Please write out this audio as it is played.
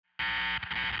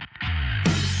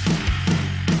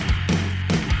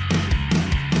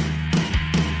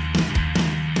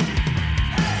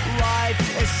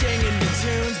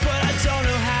tunes, but I don't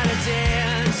know how to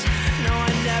dance. No,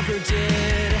 I never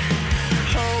did.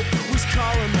 Hope was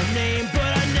calling my name, but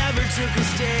I never took a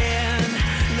stand.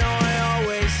 No, I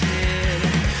always hid.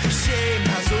 Shame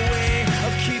has a way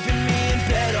of keeping me in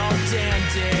bed all damn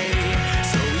day.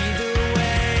 So either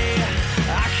way,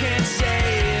 I can't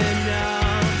say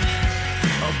enough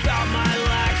about my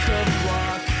lack of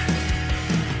luck.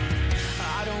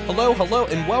 Hello,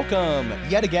 and welcome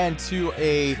yet again to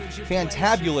a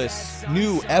fantabulous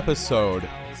new episode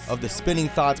of the Spinning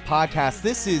Thoughts podcast.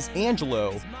 This is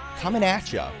Angelo coming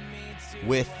at ya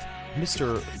with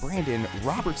Mr. Brandon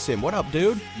Robertson. What up,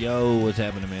 dude? Yo, what's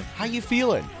happening, man? How you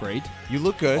feeling? Great. You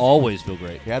look good. Always feel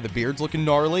great. Yeah, the beard's looking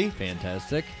gnarly.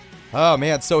 Fantastic. Oh,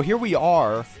 man. So here we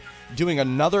are doing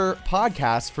another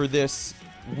podcast for this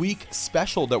week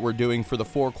special that we're doing for the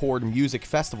Four Chord Music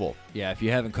Festival. Yeah, if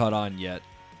you haven't caught on yet,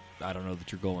 I don't know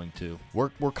that you're going to.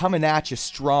 We're coming at you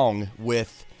strong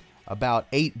with about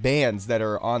 8 bands that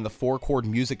are on the Four Chord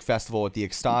Music Festival at the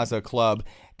Extaza Club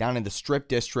down in the Strip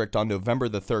District on November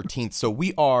the 13th. So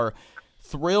we are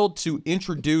thrilled to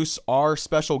introduce our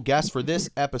special guest for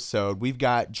this episode. We've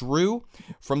got Drew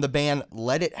from the band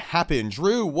Let It Happen.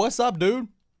 Drew, what's up, dude?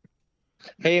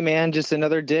 Hey, man, just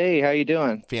another day. How you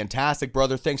doing? Fantastic,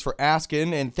 brother. Thanks for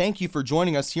asking, and thank you for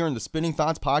joining us here on the Spinning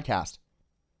Thoughts podcast.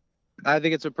 I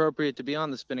think it's appropriate to be on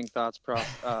the Spinning Thoughts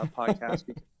podcast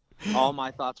because all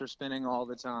my thoughts are spinning all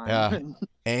the time. Yeah.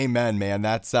 Amen, man.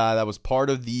 That was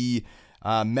part of the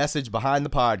message behind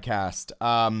the podcast.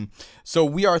 So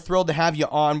we are thrilled to have you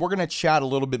on. We're going to chat a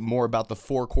little bit more about the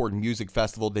Four Chord Music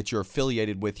Festival that you're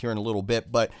affiliated with here in a little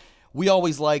bit, but we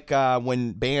always like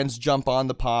when bands jump on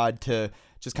the pod to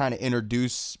just kind of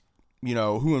introduce, you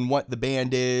know, who and what the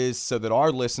band is so that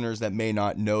our listeners that may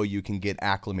not know you can get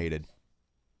acclimated.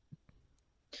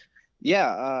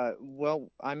 Yeah, well,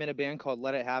 I'm in a band called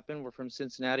Let It Happen. We're from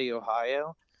Cincinnati,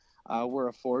 Ohio. We're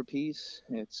a 4-piece.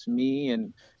 It's me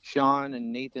and Sean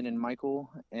and Nathan and Michael,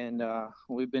 and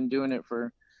we've been doing it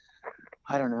for,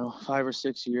 I don't know, 5 or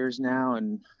 6 years now,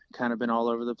 and kind of been all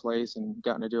over the place and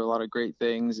gotten to do a lot of great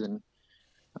things, and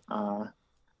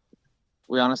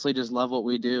we honestly just love what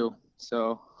we do,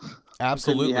 so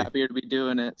Absolutely. couldn't be happier to be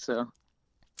doing it. So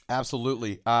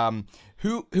absolutely.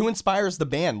 Who inspires the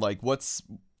band? Like, what's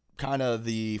kind of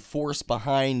the force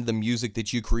behind the music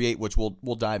that you create, which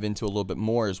we'll dive into a little bit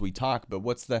more as we talk, but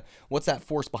what's that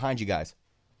force behind you guys?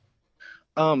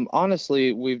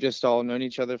 Honestly, we've just all known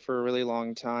each other for a really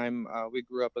long time. We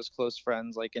grew up as close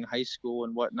friends, like in high school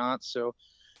and whatnot. So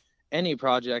any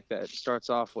project that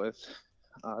starts off with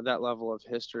that level of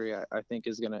history, I think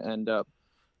is going to end up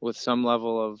with some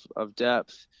level of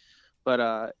depth.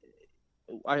 But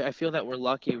I feel that we're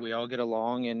lucky. We all get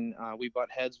along, and we butt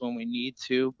heads when we need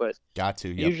to. But Got to.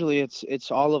 Yep. Usually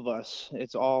it's all of us.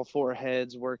 It's all 4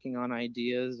 heads working on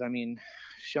ideas. I mean,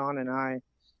 Sean and I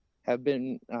have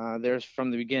been there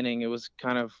from the beginning. It was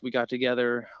kind of, we got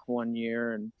together one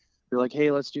year and we were like,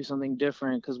 hey, let's do something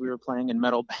different, because we were playing in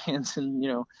metal bands, and, you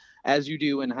know, as you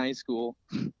do in high school.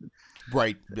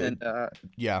 Right. And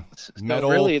yeah. so Metal.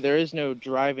 really, there is no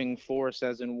driving force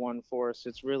as in one force.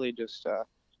 It's really just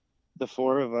the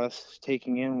 4 of us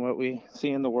taking in what we see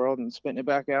in the world and spitting it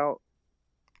back out.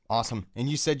 Awesome. And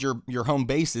you said your home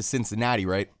base is Cincinnati,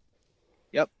 right?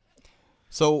 Yep.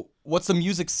 So what's the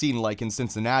music scene like in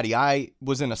Cincinnati? I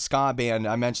was in a ska band.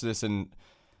 I mentioned this in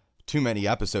too many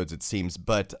episodes, it seems,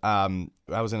 but I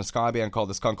was in a ska band called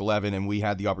the Skunk 11, and we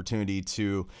had the opportunity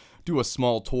to do a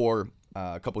small tour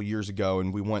a couple years ago,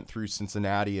 and we went through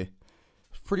Cincinnati.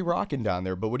 Pretty rocking down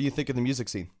there, but what do you think of the music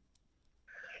scene?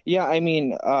 Yeah, I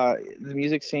mean, the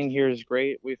music scene here is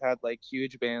great. We've had like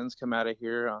huge bands come out of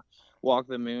here. Walk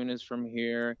the Moon is from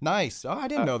here. Nice. Oh, I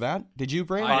didn't know that. Did you,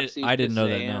 Brandon? I didn't know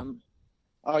that, no.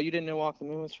 Oh, you didn't know Walk the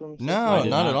Moon was from? No,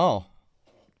 not at all.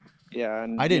 Yeah,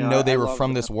 and I didn't know they were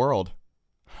from love this world.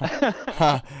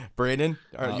 Brandon,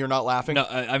 you're not laughing? No,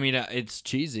 I mean, it's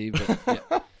cheesy, but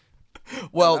yeah.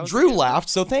 Well, Drew laughed,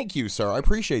 so thank you, sir. I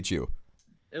appreciate you.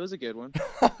 It was a good one.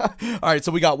 All right,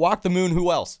 so we got Walk the Moon.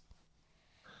 Who else?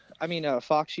 I mean,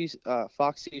 Foxy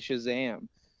Shazam.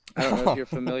 I don't know if you're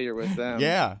familiar with them.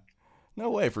 Yeah.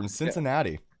 No way, from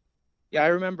Cincinnati. Yeah, I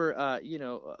remember,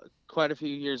 quite a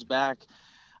few years back,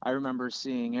 I remember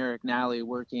seeing Eric Nally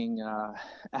working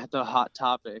at the Hot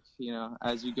Topic,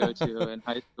 as you go to in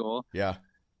high school. Yeah.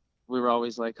 We were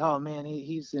always like, oh, man,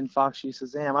 he's in Foxy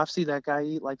Shazam. I've seen that guy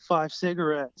eat like 5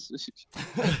 cigarettes.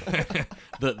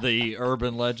 the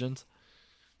urban legends.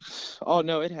 Oh,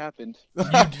 no, it happened.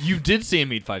 You did see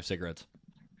him eat 5 cigarettes.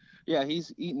 Yeah,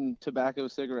 he's eaten tobacco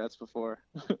cigarettes before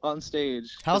on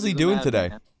stage. How's 'cause he he's a doing today?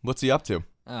 madman. What's he up to?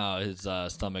 Oh, his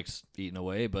stomach's eating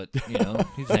away, but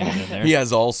he's hanging in there. He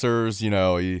has ulcers,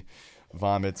 he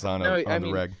vomits on No, I the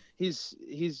mean reg.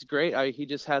 he's great. He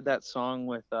just had that song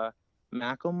with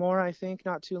Macklemore, I think,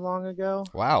 not too long ago.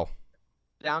 Wow.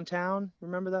 Downtown,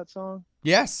 remember that song?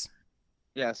 Yes.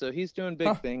 Yeah, so he's doing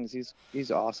big things.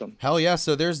 He's awesome. Hell yeah.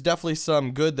 So there's definitely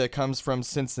some good that comes from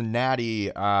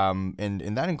Cincinnati, and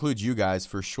that includes you guys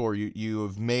for sure. You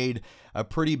have made a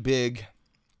pretty big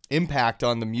impact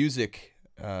on the music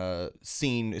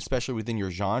scene, especially within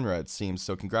your genre, it seems.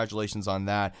 So congratulations on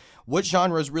that. What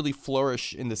genres really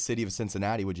flourish in the city of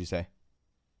Cincinnati, would you say?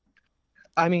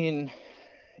 I mean,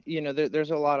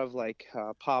 there's a lot of like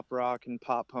pop rock and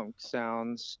pop punk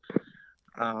sounds.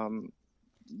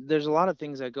 There's a lot of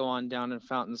things that go on down in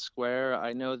Fountain Square.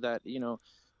 I know that,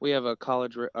 we have a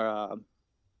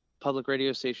public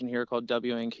radio station here called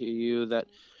WNKU that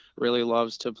really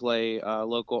loves to play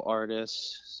local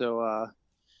artists. So,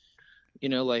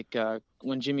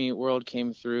 when Jimmy Eat World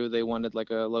came through, they wanted like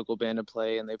a local band to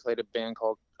play, and they played a band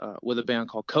called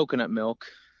Coconut Milk,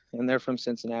 and they're from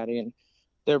Cincinnati, and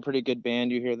they're a pretty good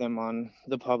band. You hear them on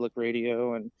the public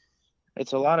radio, and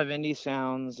it's a lot of indie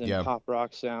sounds and pop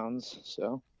rock sounds.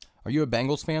 So, are you a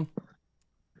Bengals fan?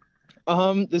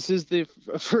 This is the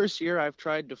first year I've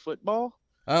tried to football.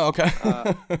 Oh, okay.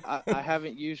 I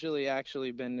haven't usually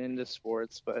actually been into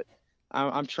sports, but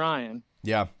I'm trying.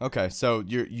 Yeah. Okay. So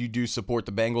you do support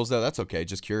the Bengals though? That's okay.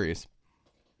 Just curious.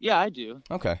 Yeah, I do.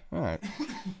 Okay. All right.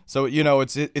 So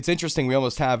it's interesting. We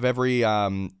almost have every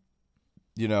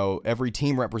every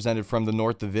team represented from the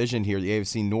North Division here, the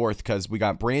AFC North, because we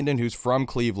got Brandon, who's from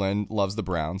Cleveland, loves the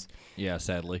Browns. Yeah,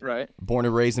 sadly. Right. Born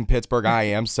and raised in Pittsburgh, I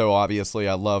am, so obviously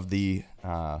I love the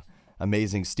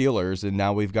amazing Steelers, and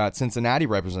now we've got Cincinnati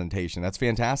representation. That's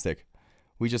fantastic.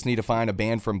 We just need to find a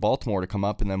band from Baltimore to come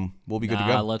up, and then we'll be good to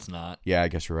go. Let's not. Yeah, I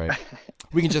guess you're right.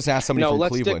 We can just ask somebody from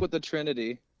let's Cleveland. stick with the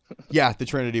Trinity. Yeah, the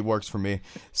Trinity works for me.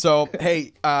 So,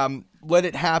 hey, let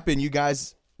it happen. You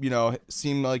guys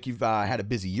seem like you've had a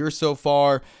busy year so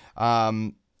far.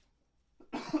 Been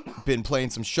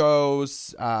playing some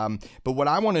shows. But what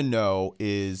I want to know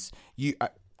is,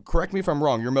 correct me if I'm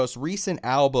wrong, your most recent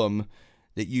album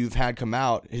that you've had come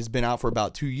out has been out for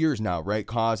about 2 years now, right?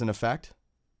 Cause and Effect?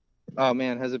 Oh,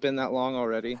 man, has it been that long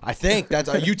already? I think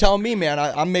that's you tell me, man.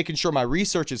 I'm making sure my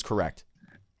research is correct.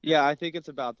 Yeah, I think it's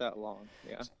about that long.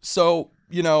 Yeah. So,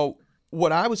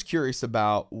 what I was curious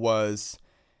about was,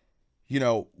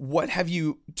 what have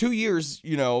you, 2 years,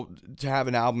 to have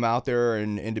an album out there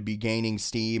and to be gaining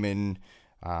steam and,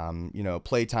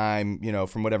 playtime,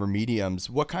 from whatever mediums,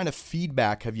 what kind of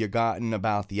feedback have you gotten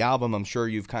about the album? I'm sure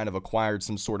you've kind of acquired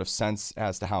some sort of sense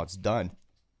as to how it's done.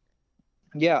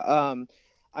 Yeah.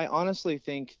 I honestly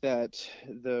think that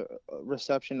the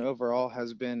reception overall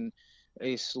has been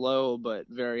a slow but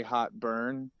very hot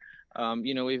burn.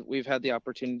 We've had the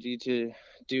opportunity to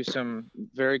do some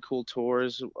very cool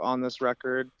tours on this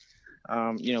record.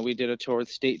 We did a tour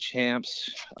with State Champs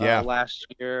last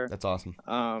year. That's awesome.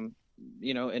 And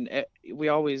we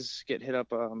always get hit up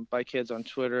by kids on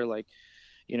Twitter, like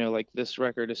this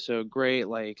record is so great,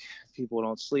 like people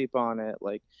don't sleep on it,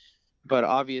 like. But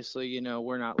obviously,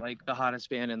 we're not like the hottest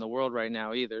band in the world right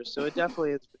now either. So it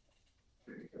definitely is.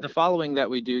 The following that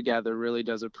we do gather really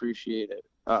does appreciate it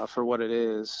for what it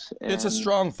is. And it's a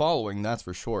strong following, that's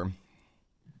for sure.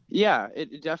 Yeah,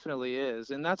 it definitely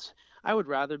is. And I would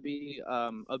rather be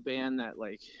a band that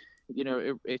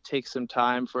it takes some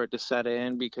time for it to set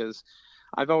in, because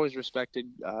I've always respected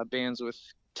bands with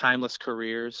timeless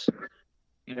careers.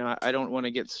 I don't want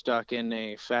to get stuck in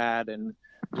a fad and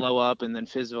blow up and then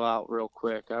fizzle out real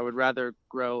quick. I would rather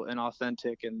grow an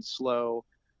authentic and slow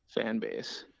fan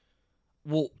base.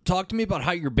 Well, talk to me about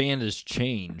how your band has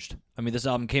changed. I mean, this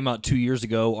album came out 2 years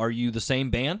ago. Are you the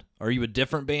same band? Are you a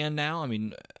different band now? I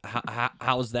mean,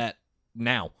 how is that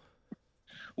now?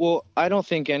 Well, I don't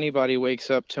think anybody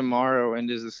wakes up tomorrow and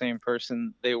is the same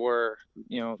person they were,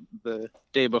 the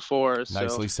day before. So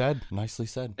Nicely said. Nicely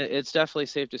said. It's definitely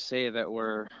safe to say that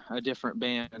we're a different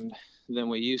band than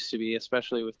we used to be,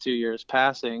 especially with 2 years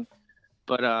passing.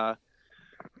 But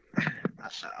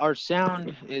our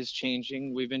sound is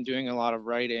changing. We've been doing a lot of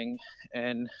writing,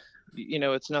 and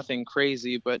it's nothing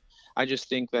crazy, but I just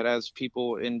think that as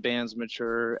people in bands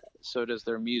mature, so does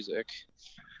their music.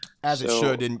 As it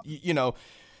should. And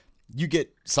you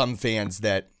get some fans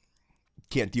that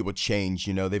can't deal with change.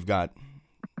 They've got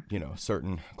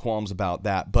certain qualms about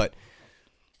that, but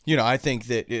I think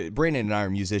that Brandon and I are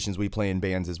musicians. We play in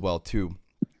bands as well too.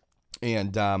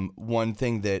 And one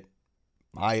thing that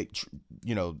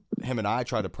him and I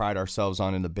try to pride ourselves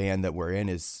on in the band that we're in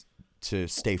is to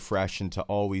stay fresh and to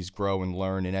always grow and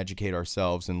learn and educate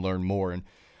ourselves and learn more and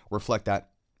reflect that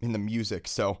in the music.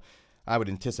 So I would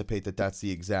anticipate that that's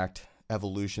the exact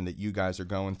evolution that you guys are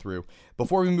going through.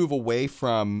 Before we move away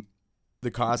from the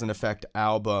Cause and Effect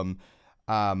album,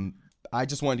 I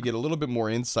just wanted to get a little bit more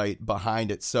insight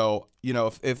behind it. So,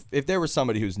 if there was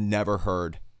somebody who's never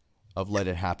heard of Let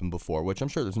It Happen before, which I'm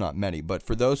sure there's not many, but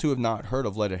for those who have not heard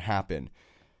of Let It Happen,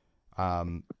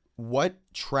 what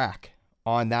track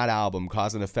on that album,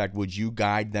 Cause and Effect, would you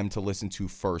guide them to listen to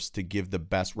first to give the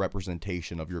best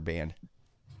representation of your band?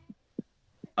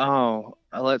 Oh,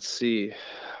 let's see.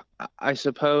 I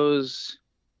suppose.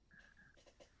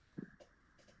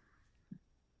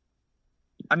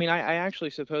 I mean, I actually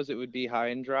suppose it would be High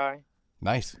and Dry.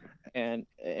 Nice. And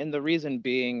the reason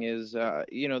being is,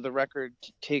 the record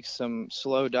takes some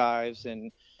slow dives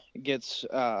and gets,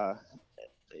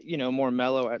 more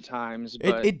mellow at times.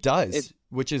 But it does,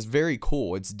 which is very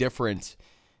cool. It's different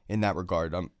in that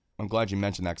regard. I'm glad you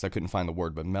mentioned that because I couldn't find the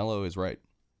word, but mellow is right.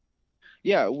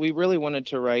 Yeah, we really wanted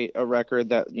to write a record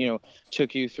that,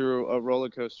 took you through a roller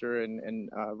coaster and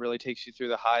really takes you through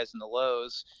the highs and the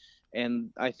lows. And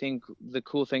I think the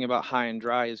cool thing about High and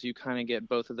Dry is you kind of get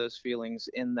both of those feelings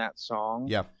in that song.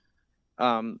 Yeah.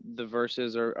 The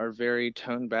verses are very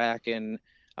toned back, and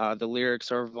the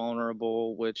lyrics are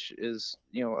vulnerable, which is,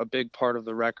 a big part of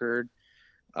the record.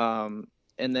 And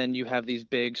then you have these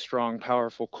big, strong,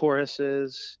 powerful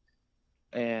choruses.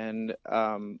 And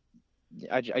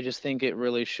I just think it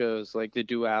really shows like the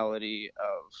duality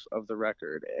of the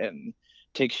record and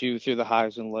takes you through the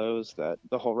highs and lows that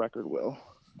the whole record will.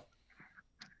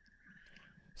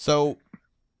 So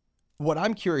what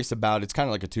I'm curious about, it's kind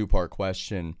of like a two-part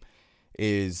question,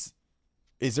 is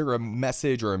there a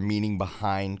message or a meaning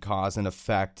behind Cause and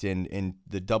Effect? And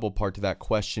the double part to that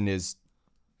question is,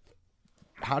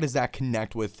 how does that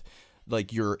connect with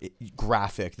like your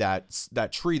graphic, that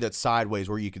tree that's sideways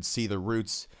where you can see the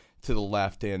roots to the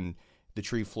left and the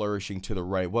tree flourishing to the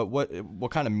right?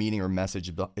 What kind of meaning or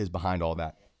message is behind all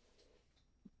that?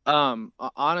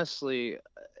 Honestly,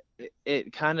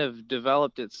 it kind of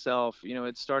developed itself.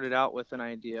 It started out with an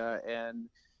idea, and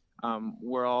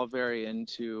we're all very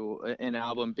into an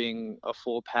album being a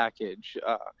full package.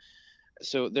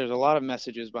 So there's a lot of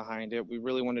messages behind it. We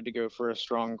really wanted to go for a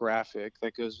strong graphic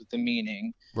that goes with the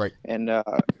meaning. Right. And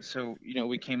so,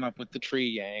 we came up with the tree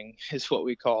yang is what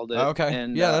we called it. Okay.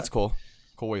 And, yeah, that's cool.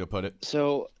 Cool way to put it.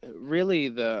 So really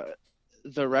the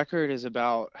record is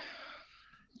about,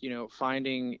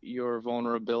 finding your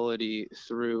vulnerability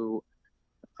through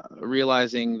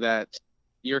realizing that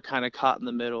you're kind of caught in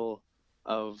the middle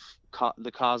of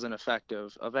the cause and effect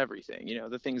of everything.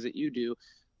 The things that you do,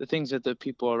 the things that the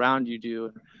people around you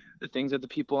do, the things that the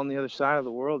people on the other side of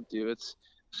the world do. It's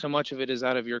so much of it is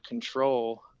out of your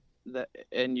control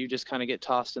and you just kind of get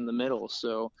tossed in the middle.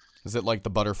 So is it like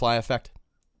the Butterfly Effect?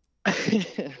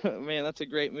 Man, that's a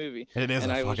great movie. It is,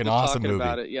 and a I fucking was awesome talking movie.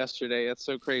 about it yesterday. It's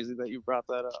so crazy that you brought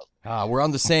that up. We're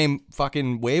on the same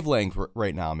fucking wavelength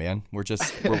right now, man. We're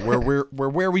just we're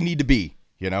where we need to be,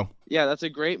 Yeah, that's a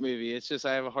great movie. It's just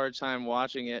I have a hard time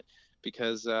watching it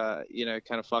because it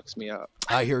kind of fucks me up.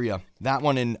 I hear you. That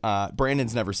one in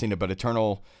Brandon's never seen it, but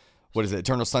Eternal Sunshine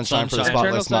for the Sunshine. Spotless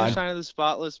Eternal Mind. Sunshine of the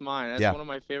Spotless Mind. That's one of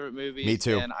my favorite movies. Me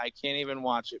too. And I can't even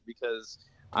watch it because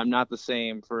I'm not the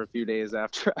same for a few days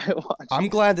after I watch it. I'm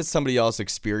glad that somebody else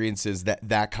experiences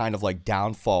that kind of like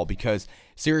downfall, because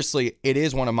seriously, it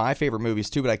is one of my favorite movies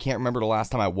too, but I can't remember the last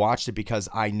time I watched it because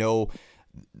I know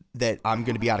that I'm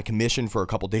going to be out of commission for a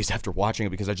couple days after watching it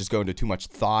because I just go into too much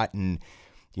thought and,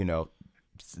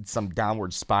 some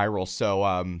downward spiral.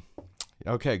 So,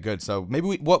 okay, good. So maybe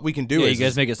what we can do is... you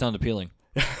guys make it sound appealing.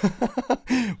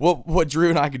 What Drew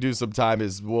and I could do sometime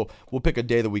is we'll pick a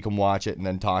day that we can watch it and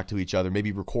then talk to each other,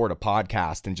 maybe record a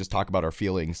podcast and just talk about our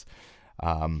feelings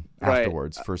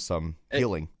afterwards for some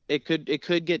healing. It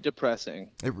could get depressing.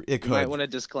 It could. You might want to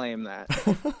disclaim that.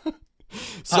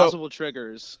 So, possible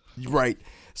triggers. Right.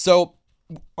 So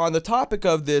on the topic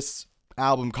of this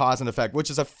album, Cause and Effect, which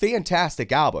is a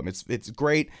fantastic album. It's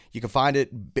great. You can find it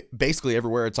basically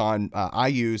everywhere. It's on, I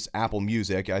use Apple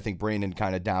Music. I think Brandon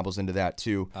kind of dabbles into that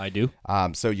too. I do.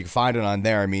 So you can find it on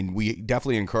there. I mean, we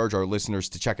definitely encourage our listeners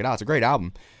to check it out. It's a great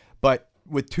album. But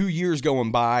with 2 years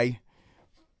going by,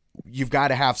 you've got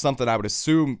to have something, I would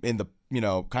assume, in the,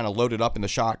 kind of loaded up in the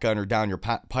shotgun or down your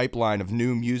pipeline of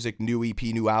new music, new EP,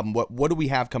 new album. What do we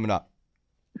have coming up?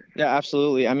 Yeah,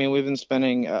 absolutely. I mean, we've been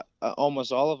spending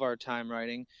almost all of our time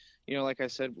writing. Like I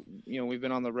said, we've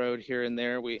been on the road here and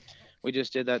there. We we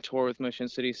just did that tour with Motion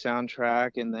City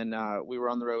Soundtrack, and then we were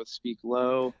on the road with Speak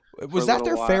Low. Was that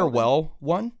their farewell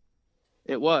one?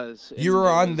 It was. You were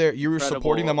on there. You were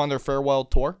supporting them on their farewell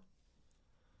tour.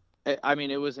 I mean,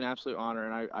 it was an absolute honor,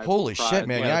 and I holy shit,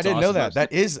 man! Yeah, I didn't know that.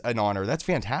 That is an honor. That's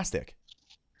fantastic.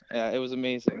 Yeah, it was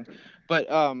amazing. But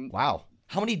wow,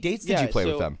 how many dates did you play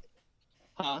with them?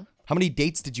 Huh? How many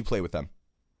dates did you play with them?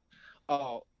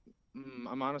 Oh,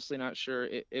 I'm honestly not sure.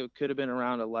 It could have been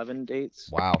around 11 dates.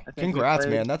 Wow, congrats,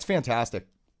 man! That's fantastic.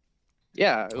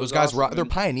 Yeah, those guys rock. They're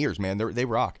pioneers, man. They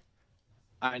rock.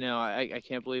 I know. I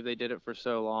can't believe they did it for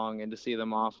so long, and to see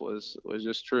them off was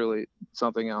just truly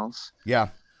something else. Yeah.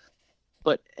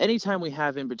 But anytime we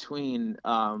have in between,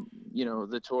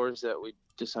 the tours that we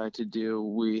decide to do,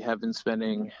 we have been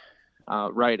spending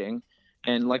writing.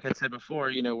 And like I said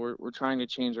before, we're trying to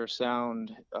change our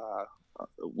sound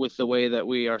with the way that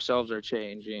we ourselves are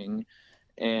changing.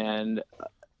 And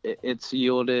it's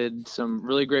yielded some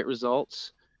really great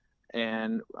results.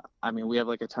 And I mean, we have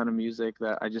like a ton of music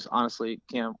that I just honestly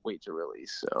can't wait to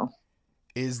release. So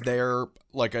is there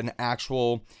like an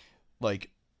actual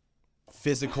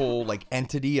physical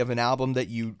entity of an album that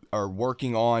you are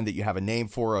working on, that you have a name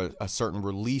for, a certain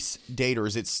release date, or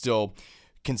is it still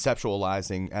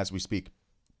conceptualizing as we speak?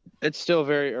 It's still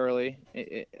very early.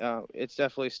 It's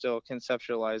definitely still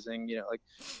conceptualizing,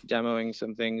 demoing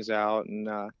some things out.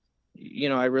 And,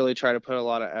 I really try to put a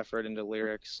lot of effort into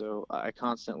lyrics. So I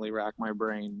constantly rack my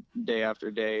brain day after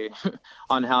day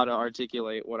on how to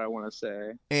articulate what I want to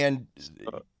say. And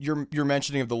you're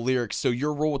mentioning of the lyrics. So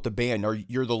your role with the band,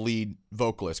 you're the lead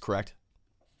vocalist, correct?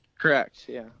 Correct.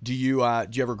 Yeah. Do you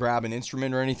ever grab an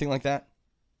instrument or anything like that?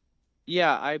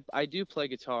 Yeah, I do play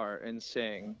guitar and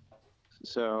sing.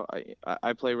 So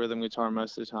I play rhythm guitar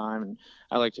most of the time, and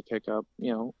I like to pick up,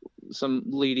 some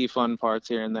leady fun parts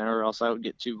here and there, or else I would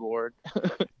get too bored.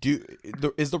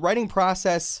 Is the writing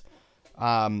process,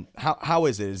 how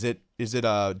is it? Is it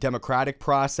a democratic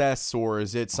process, or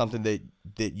is it something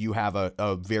that you have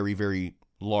a very, very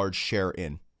large share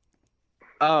in?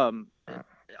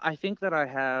 I think that I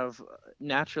have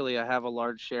a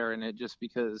large share in it just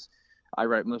because I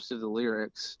write most of the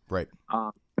lyrics. Right.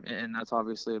 And that's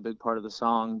obviously a big part of the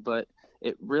song, but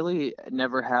it really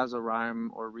never has a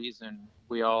rhyme or reason.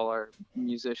 We all are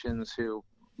musicians who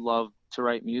love to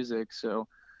write music. So,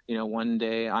 one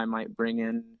day I might bring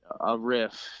in a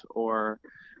riff or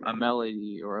a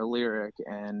melody or a lyric,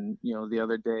 and, the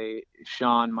other day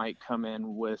Sean might come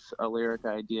in with a lyric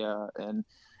idea, and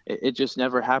it just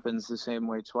never happens the same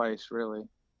way twice, really.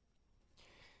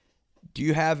 Do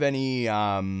you have any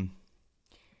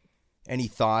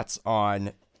thoughts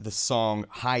on the song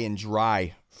High and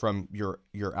Dry from your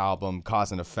album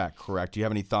Cause and Effect, correct? Do you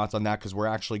have any thoughts on that? Because we're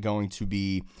actually going to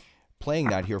be playing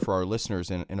that here for our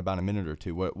listeners in about a minute or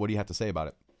two. What do you have to say about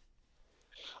it?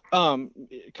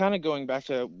 Kind of going back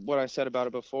to what I said about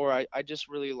it before, I just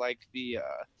really like the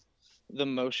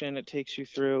motion it takes you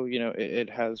through. It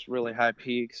has really high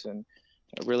peaks and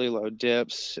really low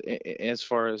dips as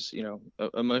far as,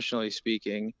 emotionally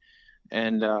speaking.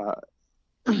 And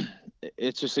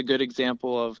it's just a good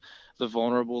example of the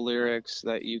vulnerable lyrics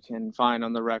that you can find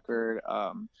on the record,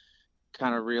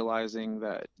 kind of realizing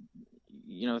that,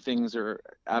 things are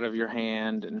out of your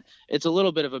hand, and it's a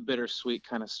little bit of a bittersweet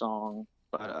kind of song,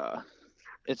 but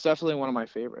it's definitely one of my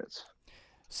favorites.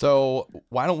 So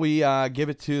why don't we give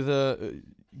it to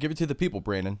the people,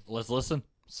 Brandon? Let's listen.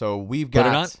 So we've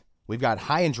got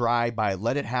High and Dry by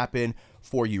Let It Happen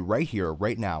for you right here,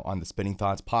 right now on the Spinning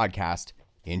Thoughts podcast.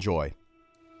 Enjoy.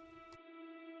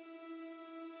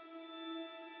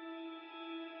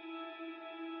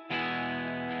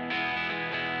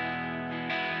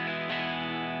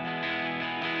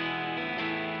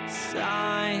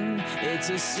 It's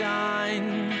a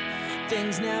sign.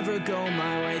 Things never go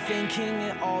my way, thinking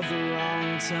it all the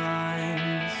wrong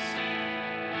times.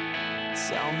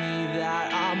 Tell me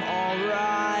that I'm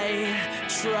alright.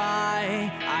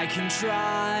 Try, I can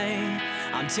try.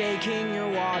 I'm taking your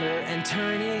water and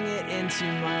turning it into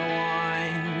my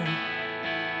wine.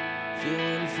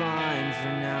 Feeling fine,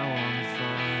 for now I'm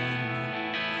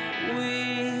fine. We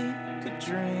could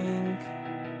drink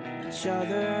each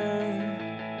other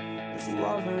as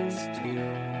lovers do.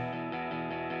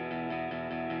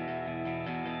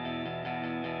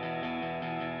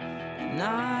 And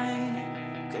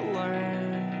I could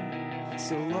learn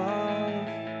to love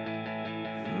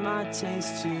my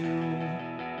taste too.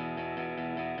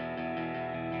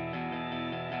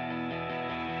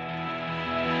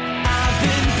 I've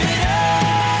been bitter.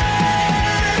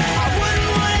 I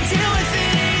wouldn't want to deal with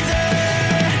it either.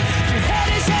 Your head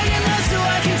is hanging low so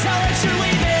I can tell that you're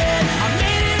leaving. I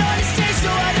made it on the stage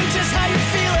so I know just how you're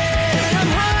feeling.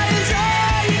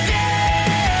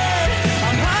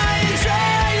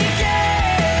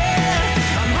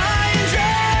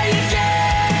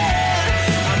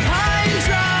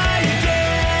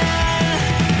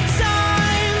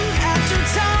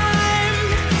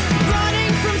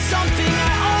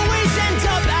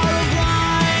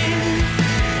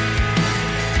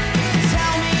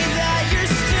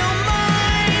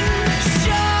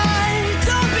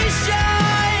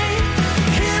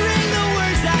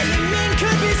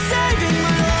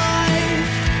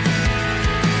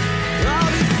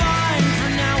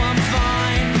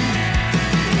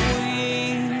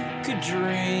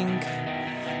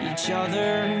 each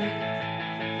other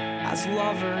as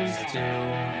lovers do.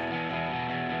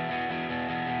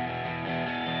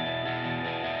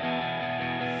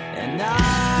 And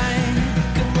I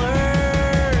could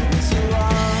learn to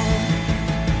love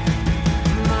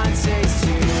my taste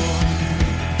too.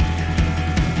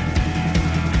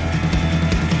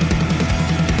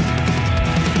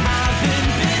 I've been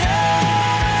bitter,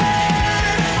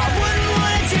 I wouldn't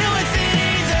want to deal with it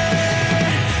either.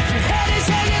 Your head is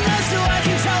hanging low so I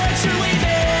can tell that you're leaving.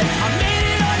 I made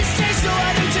it on stage so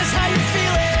I know just how you're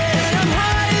feeling. I'm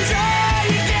high and dry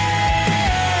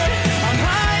again. I'm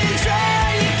high and dry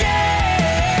again. I'm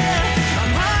high and dry again.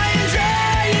 I'm high and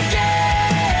dry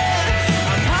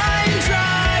again.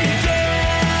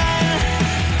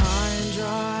 High and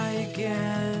dry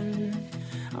again.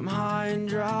 I'm high and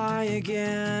dry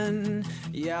again.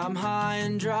 Yeah, I'm high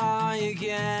and dry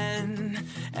again.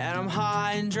 And I'm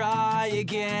high and dry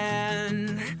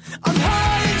again. I'm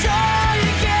high and dry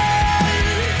again.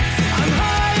 I'm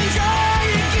high and dry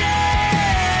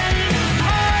again.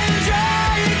 High and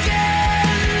dry again.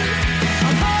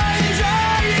 I'm high and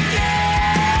dry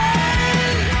again.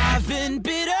 I've been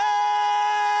bitter.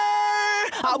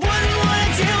 I wouldn't want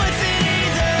to deal with it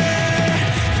either.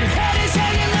 Your head is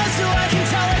hanging low so I can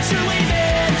tell that you're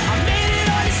leaving. I made it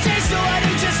on the stage so I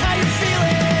know just how you're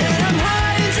feeling. I'm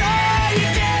high and dry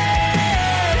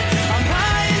again. I'm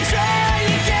high and dry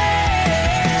again.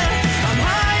 I'm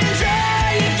high and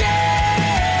dry again.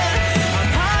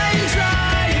 I'm high and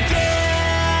dry again.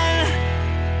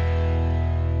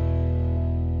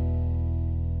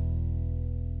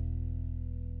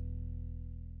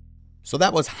 So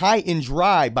that was High and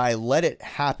Dry by Let It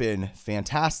Happen.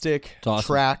 Fantastic It's awesome.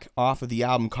 track off of the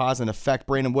album Cause and Effect.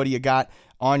 Brandon, what do you got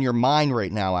on your mind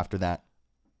right now after that?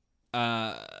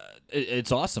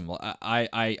 It's awesome.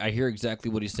 I hear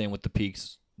exactly what he's saying with the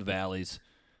peaks, the valleys.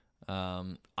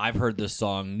 I've heard this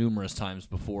song numerous times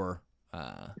before.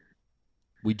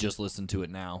 We just listened to it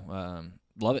now.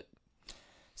 Love it.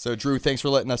 So, Drew, thanks for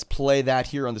letting us play that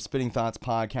here on the Spitting Thoughts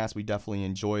podcast. We definitely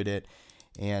enjoyed it.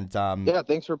 And Yeah,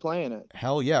 thanks for playing it.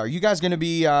 hell yeah. Are you guys going to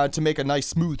be, to make a nice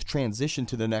smooth transition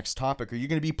to the next topic, are you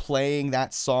going to be playing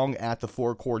that song at the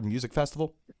Four Chord Music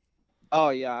Festival? Oh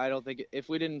yeah, I don't think if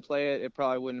we didn't play it, it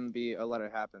probably wouldn't be a Let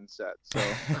It Happen set. So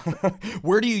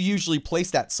Where do you usually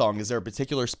place that song? Is there a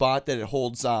particular spot that it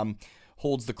holds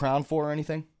the crown for or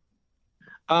anything?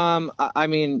 I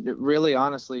mean, really,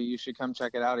 honestly, you should come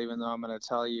check it out. Even though I'm going to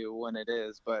tell you when it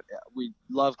is, but we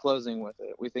love closing with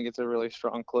it. We think it's a really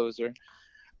strong closer.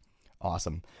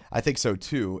 Awesome. I think so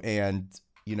too. And,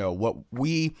 you know,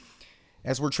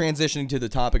 as we're transitioning to the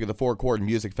topic of the Four Chord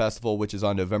Music Festival, which is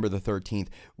on November the 13th,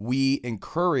 we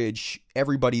encourage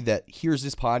everybody that hears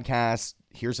this podcast,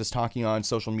 hears us talking on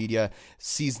social media,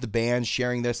 sees the band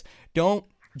sharing this. Don't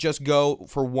just go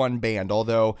for one band,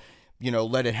 although, you know,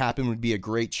 Let It Happen would be a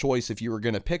great choice if you were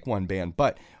going to pick one band.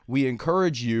 But we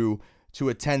encourage you to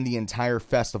attend the entire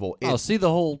festival. I'll see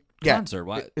the whole concert.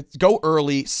 Why? Go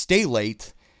early, stay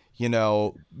late, you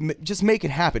know, just make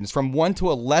it happen. It's from 1 to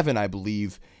 11, I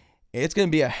believe. It's going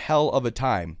to be a hell of a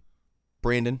time.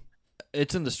 Brandon?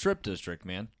 It's in the Strip District,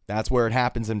 man. That's where it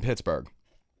happens in Pittsburgh.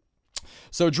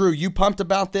 So, Drew, you pumped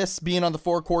about this being on the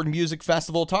Four Chord Music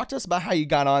Festival. Talk to us about how you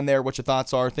got on there, what your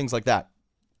thoughts are, things like that.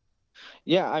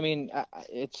 Yeah, I mean,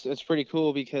 it's pretty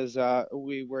cool because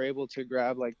we were able to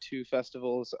grab like 2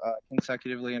 festivals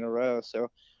consecutively in a row.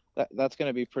 So that's going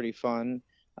to be pretty fun.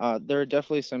 There are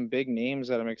definitely some big names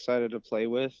that I'm excited to play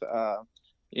with.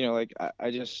 You know, like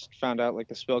I just found out like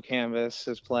the Spill Canvas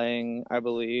is playing, I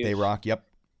believe. They rock, yep.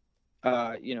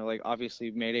 You know, like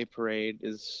obviously Mayday Parade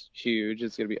is huge.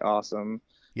 It's going to be awesome.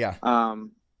 Yeah.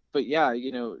 But yeah,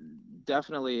 you know,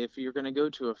 definitely if you're going to go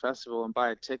to a festival and buy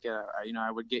a ticket, you know, I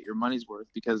would get your money's worth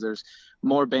because there's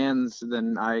more bands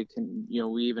than I can, you know,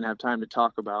 we even have time to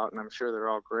talk about, and I'm sure they're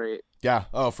all great. Yeah.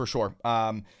 Oh, for sure.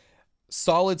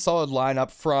 Solid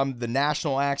lineup from the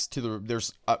national acts to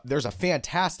there's a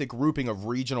fantastic grouping of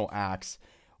regional acts,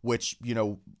 which, you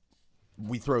know,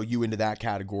 we throw you into that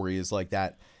category is like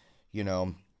that, you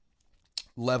know,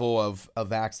 level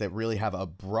of acts that really have a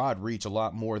broad reach, a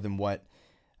lot more than what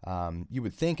you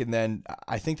would think. And then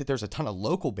I think that there's a ton of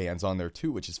local bands on there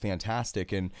too, which is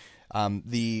fantastic. And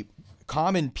the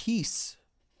common piece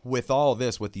with all of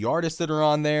this, with the artists that are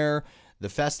on there, the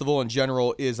festival in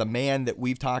general, is a man that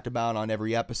we've talked about on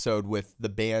every episode with the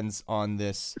bands on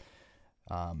this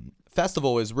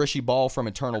festival is Rishi Ball from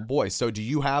Eternal Boy. So do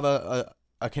you have a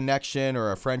connection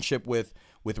or a friendship with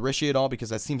Rishi at all? Because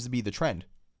that seems to be the trend.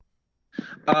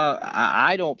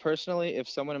 I don't personally. If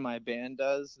someone in my band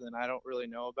does, then I don't really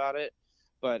know about it.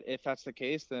 But if that's the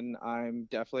case, then I'm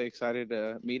definitely excited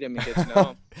to meet him and get to know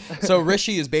him. So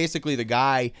Rishi is basically the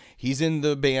guy. He's in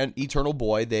the band Eternal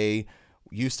Boy. They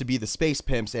used to be the Space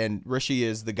Pimps, and Rishi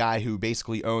is the guy who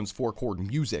basically owns Four Chord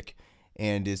Music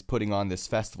and is putting on this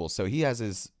festival. So he has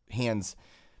his hands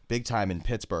big time in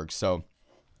Pittsburgh. So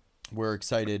we're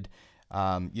excited,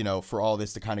 for all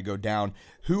this to kind of go down.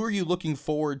 Who are you looking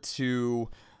forward to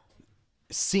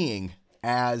seeing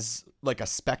as like a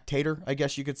spectator, I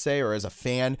guess you could say, or as a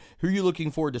fan? Who are you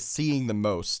looking forward to seeing the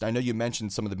most? I know you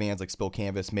mentioned some of the bands like Spill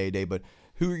Canvas, Mayday, but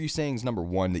who are you saying is number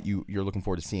one that you're looking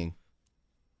forward to seeing?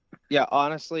 Yeah,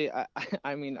 honestly,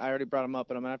 I mean, I already brought him up,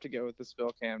 but I'm gonna have to go with the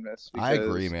Spill Canvas. I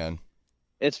agree, man.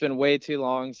 It's been way too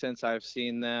long since I've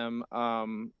seen them.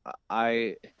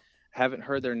 I haven't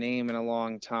heard their name in a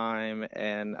long time,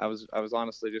 and I was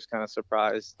honestly just kind of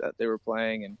surprised that they were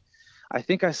playing. And I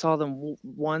think I saw them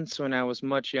once when I was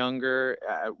much younger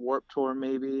at Warped Tour,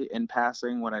 maybe in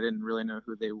passing, when I didn't really know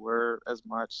who they were as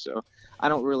much. So I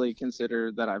don't really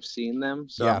consider that I've seen them.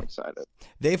 So yeah. I'm excited.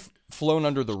 They've flown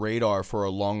under the radar for a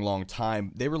long, long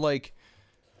time. They were like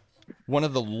one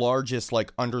of the largest,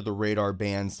 like under the radar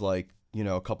bands, like,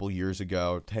 a couple years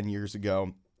ago, 10 years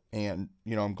ago. And,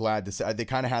 I'm glad to say they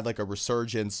kind of had like a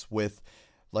resurgence with,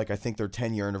 like, I think their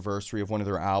 10-year anniversary of one of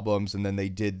their albums. And then they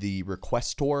did the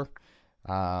Request Tour.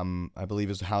 I believe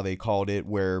is how they called it,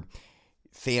 where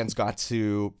fans got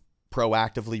to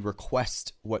proactively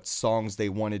request what songs they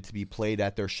wanted to be played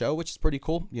at their show, which is pretty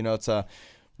cool. It's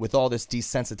with all this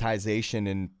desensitization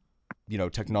and,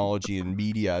 technology and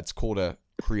media, it's cool to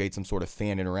create some sort of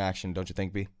fan interaction. Don't you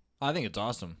think, B? I think it's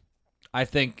awesome. I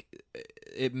think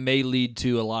it may lead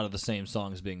to a lot of the same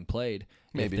songs being played.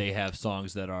 Maybe. If they have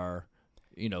songs that are,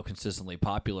 consistently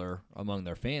popular among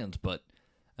their fans, but,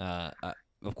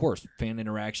 of course, fan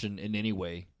interaction in any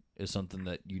way is something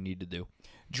that you need to do.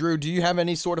 Drew, do you have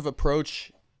any sort of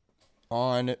approach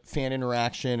on fan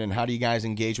interaction, and how do you guys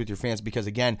engage with your fans? Because,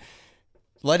 again,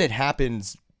 Let It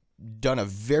Happen's done a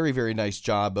very, very nice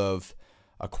job of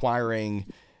acquiring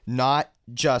not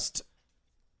just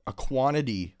a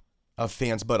quantity of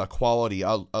fans, but a quality,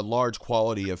 a large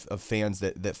quality of fans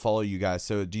that follow you guys.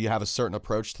 So do you have a certain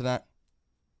approach to that?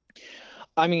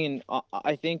 I mean,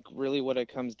 I think really what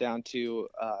it comes down to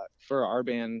for our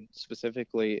band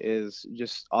specifically is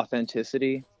just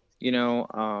authenticity.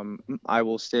 I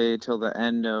will stay till the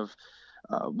end of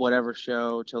whatever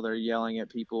show, till they're yelling at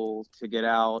people to get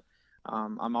out.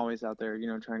 I'm always out there,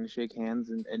 trying to shake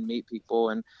hands and meet people.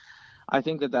 And I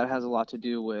think that has a lot to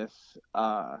do with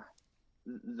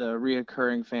the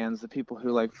reoccurring fans, the people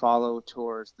who like follow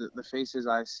tours, the faces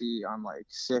I see on like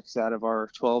 6 out of our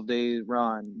 12-day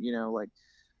run,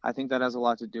 I think that has a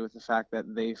lot to do with the fact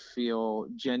that they feel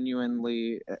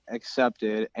genuinely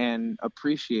accepted and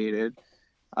appreciated.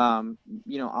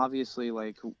 Obviously,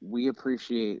 like, we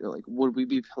appreciate, like, would we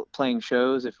be playing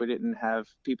shows if we didn't have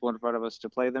people in front of us to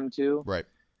play them to? Right.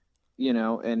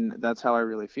 And that's how I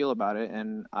really feel about it.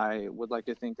 And I would like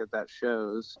to think that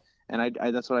shows. And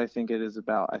I that's what I think it is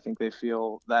about. I think they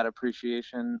feel that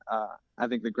appreciation. I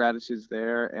think the gratitude's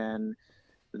there, and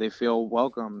they feel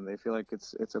welcome. They feel like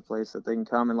it's a place that they can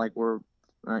come and, like, we're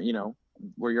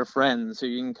your friends who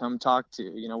you can come talk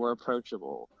to. We're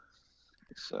approachable.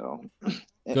 So,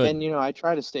 and I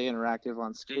try to stay interactive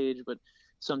on stage, but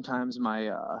sometimes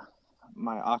my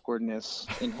awkwardness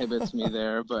inhibits me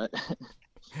there. But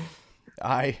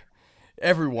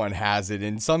everyone has it,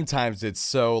 and sometimes it's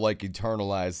so like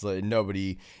eternalized that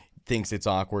nobody thinks it's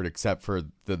awkward except for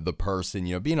the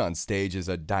person. Being on stage is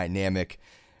a dynamic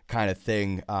kind of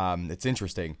thing. It's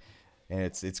interesting, and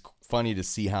it's funny to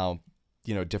see how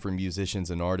different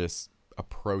musicians and artists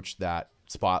approach that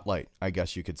spotlight, I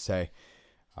guess you could say.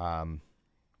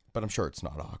 But I'm sure it's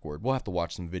not awkward. We'll have to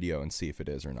watch some video and see if it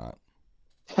is or not.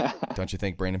 Don't you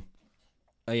think, Brandon?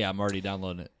 Oh yeah, I'm already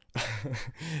downloading it.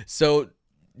 So,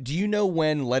 do you know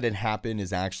when Let It Happen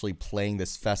is actually playing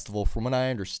this festival? From what I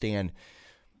understand,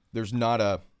 there's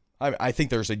not I think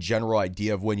there's a general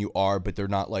idea of when you are, but they're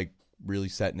not like really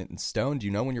setting it in stone. Do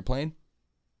you know when you're playing?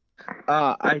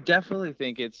 I definitely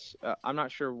think it's, I'm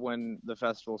not sure when the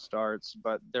festival starts,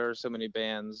 but there are so many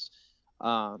bands.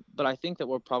 But I think that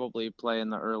we'll probably play in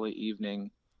the early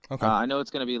evening. Okay. I know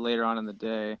it's going to be later on in the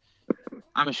day.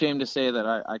 I'm ashamed to say that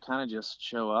I kind of just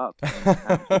show up and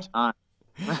have a good time.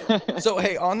 So,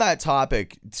 hey, on that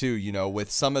topic too,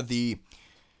 with some of the,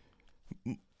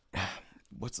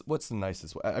 what's the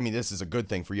nicest way? I mean, this is a good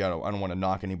thing for you. I don't want to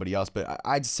knock anybody else, but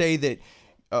I'd say that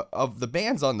of the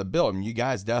bands on the bill, I mean, you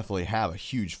guys definitely have a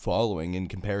huge following in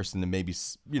comparison to maybe,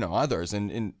 others.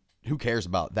 And who cares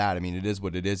about that? I mean, it is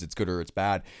what it is. It's good or it's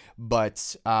bad.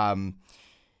 But,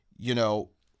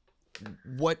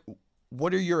 what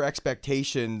are your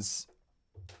expectations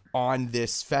on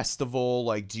this festival?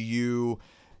 Like, are you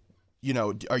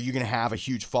going to have a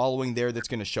huge following there that's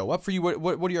going to show up for you?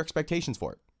 What are your expectations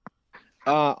for it?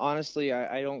 Honestly,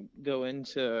 I don't go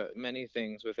into many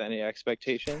things with any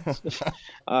expectations.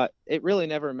 It really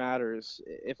never matters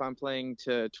if I'm playing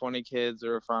to 20 kids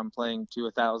or if I'm playing to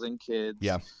 1,000 kids.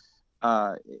 Yeah.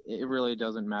 It really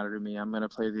doesn't matter to me. I'm going to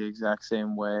play the exact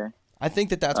same way. I think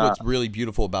that's what's really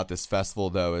beautiful about this festival,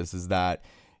 though, is that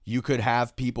you could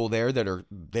have people there that are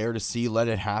there to see Let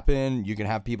It Happen. You can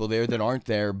have people there that aren't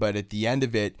there, but at the end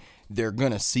of it, they're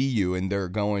going to see you and they're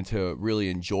going to really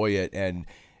enjoy it and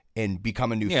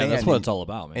become a new fan. Yeah, that's what it's all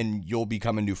about, man. And you'll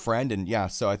become a new friend. And yeah,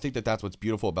 so I think that's what's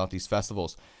beautiful about these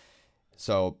festivals.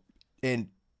 So, and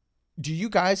do you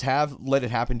guys have Let It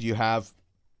Happen? Do you have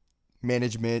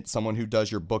management, someone who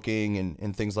does your booking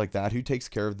and things like that? Who takes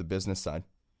care of the business side?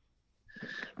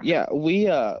 Yeah, we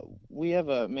have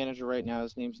a manager right now.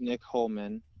 His name's Nick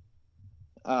Holman.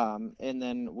 And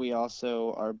then we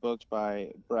also are booked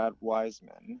by Brad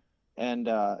Wiseman. And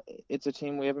it's a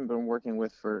team we haven't been working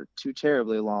with for too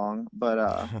terribly long,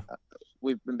 but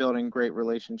we've been building great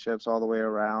relationships all the way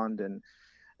around, and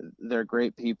they're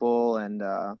great people, and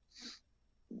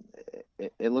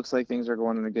it looks like things are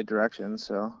going in a good direction.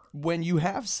 So when you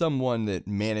have someone that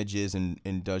manages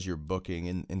and does your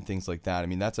booking and things like that, I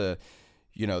mean, that's a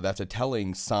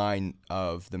telling sign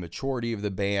of the maturity of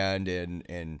the band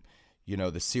and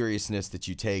the seriousness that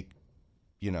you take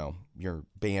your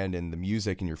band and the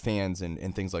music and your fans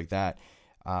and things like that.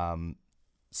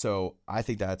 So I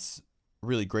think that's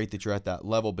really great that you're at that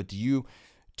level, but do you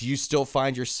still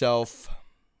find yourself,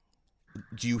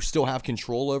 do you still have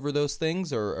control over those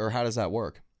things or how does that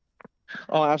work?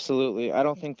 Oh, absolutely. I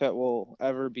don't think that we'll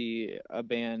ever be a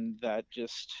band that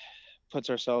just puts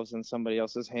ourselves in somebody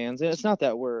else's hands. And it's not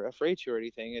that we're afraid to or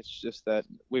anything. It's just that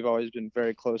we've always been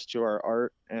very close to our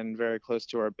art and very close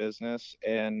to our business.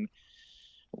 And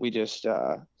we just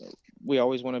we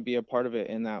always want to be a part of it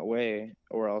in that way,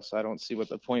 or else I don't see what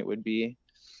the point would be.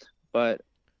 But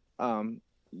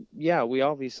yeah, we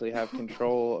obviously have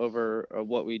control over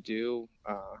what we do.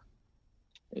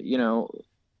 None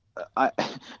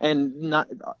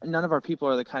of our people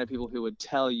are the kind of people who would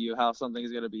tell you how something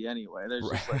is going to be anyway. There's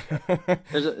just like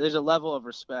there's a level of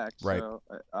respect. Right. So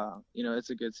it's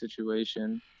a good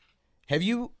situation. Have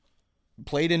you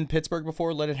played in Pittsburgh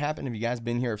before? Let It Happen. Have you guys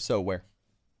been here? If so, where?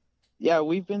 Yeah,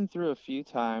 we've been through a few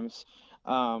times.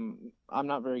 I'm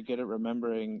not very good at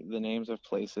remembering the names of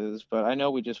places, but I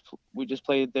know we just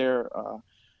played there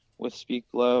with Speak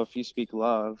Love, If You Speak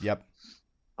Love. Yep.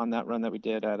 On that run that we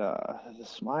did at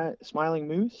the Smiling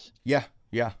Moose. Yeah.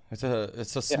 It's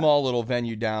a small little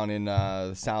venue down in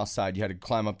the south side. You had to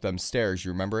climb up them stairs.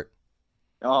 You remember it?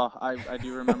 Oh, I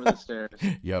do remember the stairs.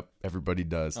 Yep, everybody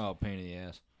does. Oh, pain in the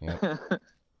ass. Yep.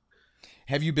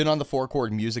 Have you been on the Four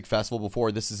Chord Music Festival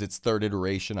before? This is its third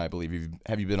iteration, I believe.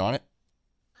 Have you been on it?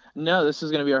 No, this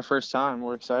is going to be our first time.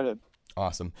 We're excited.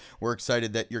 Awesome. We're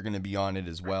excited that you're going to be on it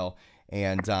as well.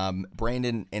 And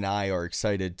Brandon and I are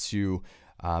excited to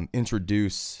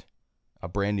introduce a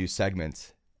brand new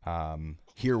segment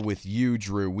here with you,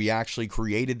 Drew. We actually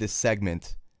created this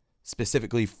segment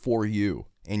specifically for you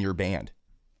and your band.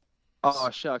 Oh,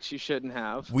 shucks, you shouldn't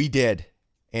have. We did.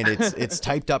 And it's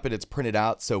typed up and it's printed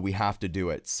out, so we have to do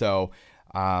it. So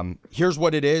here's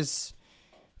what it is.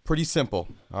 Pretty simple,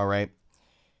 all right?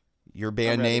 Your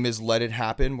band name is Let It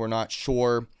Happen. We're not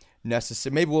sure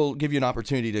necessarily. Maybe we'll give you an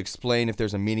opportunity to explain if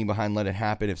there's a meaning behind Let It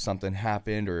Happen, if something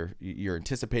happened or you're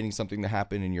anticipating something to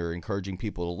happen and you're encouraging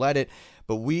people to let it.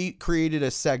 But we created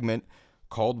a segment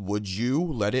called Would You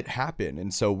Let It Happen?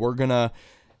 And so we're going to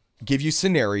give you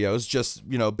scenarios, just,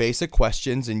 basic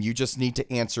questions, and you just need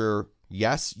to answer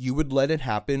yes, you would let it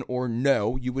happen, or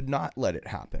no, you would not let it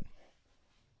happen.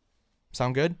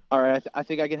 Sound good? All right, I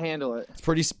think I can handle it.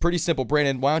 It's pretty simple.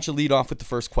 Brandon, why don't you lead off with the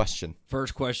first question?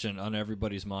 First question on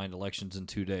everybody's mind, elections in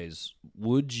 2 days.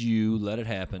 Would you let it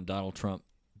happen, Donald Trump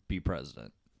be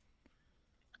president?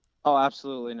 Oh,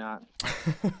 absolutely not.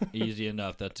 Easy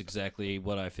enough. That's exactly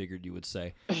what I figured you would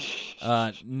say.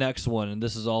 Next one, and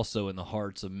this is also in the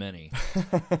hearts of many.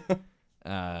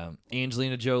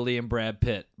 Angelina Jolie and Brad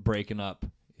Pitt breaking up.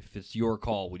 If it's your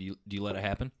call, do you let it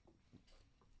happen?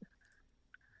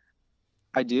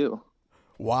 I do.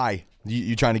 Why?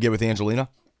 You trying to get with Angelina?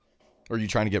 Or are you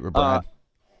trying to get with Brad?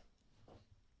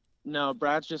 No,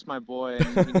 Brad's just my boy,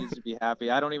 and he needs to be happy.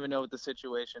 I don't even know what the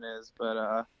situation is,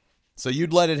 but... So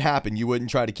you'd let it happen. You wouldn't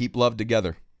try to keep love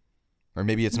together. Or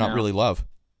maybe it's not really love.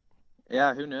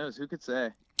 Yeah, who knows? Who could say?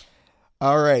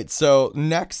 All right, so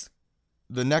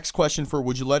the next question for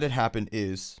Would You Let It Happen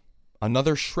is,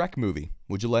 Another Shrek movie.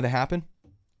 Would you let it happen?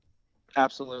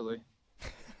 Absolutely.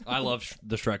 I love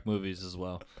the Shrek movies as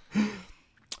well.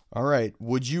 All right.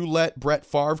 Would you let Brett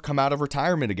Favre come out of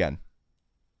retirement again?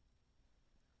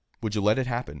 Would you let it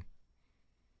happen?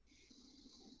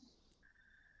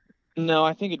 No,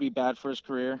 I think it'd be bad for his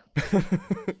career.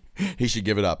 He should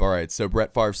give it up. All right. So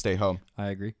Brett Favre, stay home. I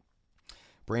agree.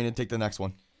 Brandon, take the next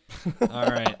one. All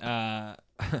right.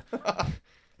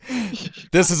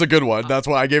 This is a good one. That's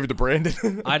why I gave it to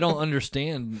Brandon. I don't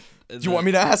understand. Do you want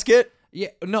me to ask it? Yeah,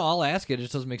 no, I'll ask it. It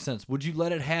just doesn't make sense. Would you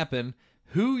let it happen?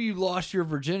 Who you lost your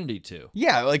virginity to?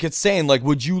 Yeah, like it's saying, like,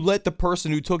 would you let the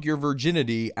person who took your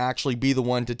virginity actually be the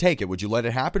one to take it? Would you let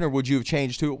it happen, or would you have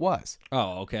changed who it was?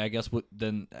 Oh, okay. I guess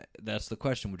then that's the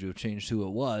question. Would you have changed who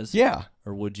it was? Yeah.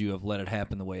 Or would you have let it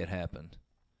happen the way it happened?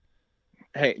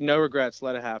 Hey, no regrets.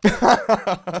 Let it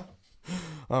happen.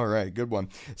 All right, good one.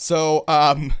 So,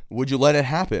 would you let it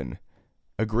happen?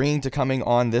 Agreeing to coming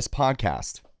on this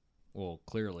podcast. Well,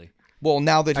 clearly. Well,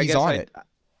 now that he's on it.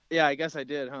 Yeah, I guess I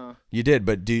did, huh? You did,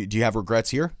 but do you have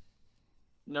regrets here?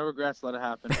 No regrets. Let it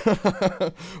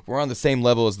happen. We're on the same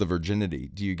level as the virginity.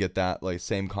 Do you get that? Like,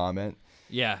 same comment?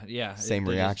 Yeah. Same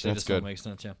reaction. They That's just don't good. make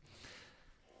sense, yeah.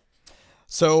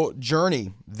 So,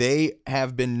 Journey, they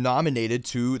have been nominated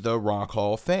to the Rock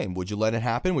Hall of Fame. Would you let it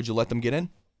happen? Would you let them get in?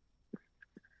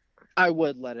 I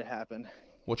would let it happen.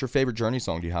 What's your favorite Journey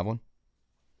song? Do you have one?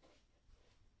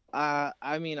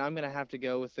 I mean, I'm gonna have to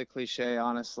go with the cliche,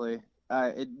 honestly.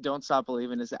 Don't Stop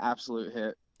Believing is an absolute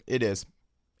hit. It is,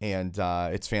 and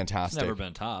it's It's fantastic. never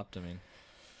been topped. I mean,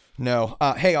 No.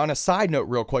 Hey, on a side note,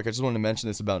 real quick, I just wanted to mention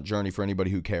this about Journey for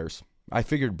anybody who cares. I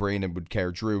figured Brandon would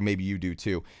care. Drew, maybe you do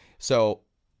too. So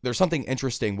there's something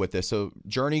interesting with this. So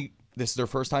Journey, this is their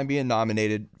first time being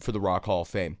nominated for the Rock Hall of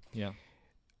Fame. yeah.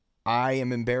 I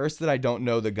am embarrassed that I don't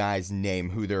know the guy's name,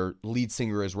 who their lead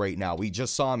singer is right now. We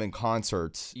just saw him in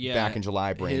concerts back in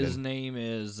July, Brandon. His name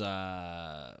is...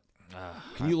 Can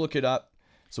you look it up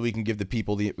so we can give the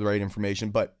people the right information?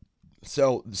 But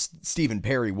so Stephen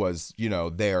Perry was,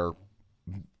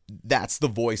 that's the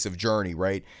voice of Journey,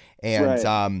 right? And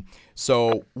Right.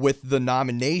 So with the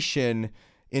nomination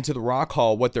into the Rock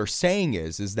Hall, what they're saying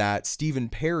is that Stephen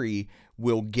Perry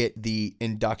will get the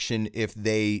induction if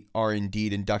they are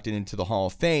indeed inducted into the Hall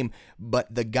of Fame.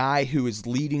 But the guy who is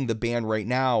leading the band right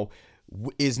now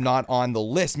is not on the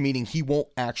list, meaning he won't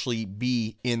actually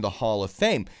be in the Hall of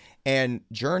Fame. And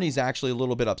Journey's actually a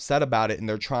little bit upset about it, and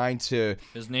they're trying to...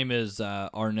 His name is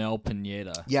Arnel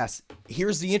Pineda. Yes.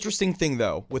 Here's the interesting thing,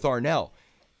 though, with Arnel.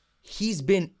 He's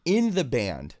been in the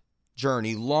band,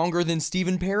 Journey, longer than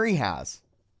Stephen Perry has.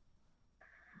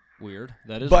 Weird.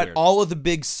 That is But weird. all of the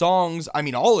big songs, I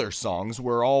mean, all their songs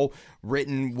were all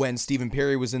written when Stephen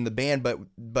Perry was in the band,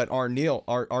 but Arnel,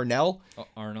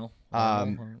 Arnel.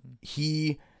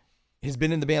 he has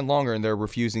been in the band longer, and they're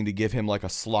refusing to give him like a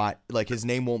slot. Like his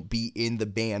name won't be in the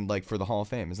band like for the Hall of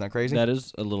Fame. Isn't that crazy? That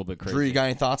is a little bit crazy. Drew, you got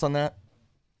any thoughts on that?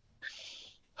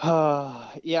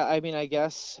 Yeah, I mean, I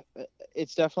guess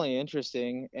it's definitely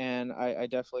interesting, and I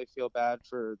definitely feel bad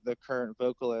for the current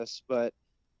vocalist, but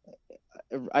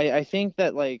I think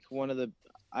that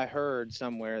I heard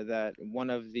somewhere that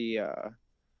one of the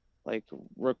like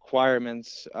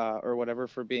requirements or whatever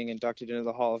for being inducted into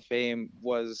the Hall of Fame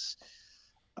was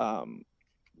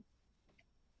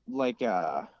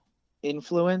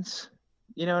influence.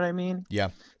 You know what I mean? Yeah.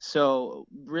 So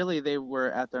really, they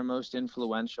were at their most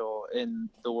influential in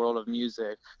the world of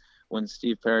music when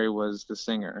Steve Perry was the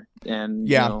singer. And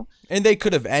Yeah. And they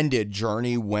could have ended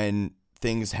Journey when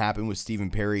things happened with Stephen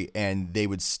Perry, and they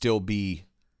would still be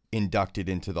inducted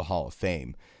into the Hall of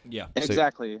Fame. Yeah.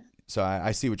 Exactly. So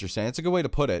I see what you're saying. It's a good way to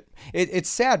put it. It's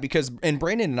sad because, and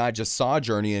Brandon and I just saw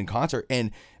Journey in concert,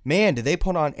 and man, did they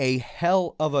put on a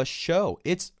hell of a show.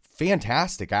 It's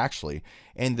fantastic, actually.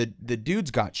 And the dude's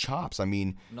got chops. I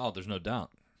mean, No, there's no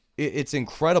doubt. it's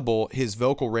incredible, his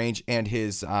vocal range and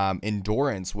his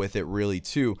endurance with it, really,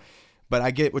 too. But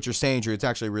I get what you're saying, Drew. It's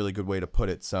actually a really good way to put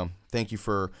it. So thank you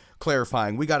for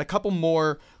clarifying. We got a couple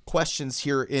more questions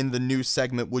here in the new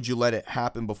segment, Would You Let It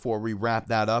Happen, before we wrap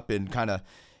that up and kind of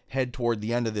head toward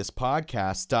the end of this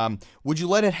podcast. Would you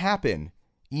let it happen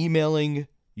emailing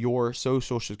your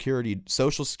social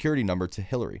security number to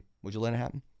Hillary? Would you let it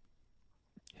happen?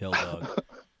 Hill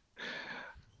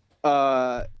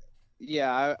dog.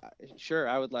 Yeah, sure,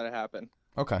 I would let it happen.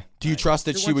 Okay. Do you trust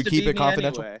that she would keep it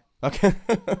confidential? Anyway. Okay.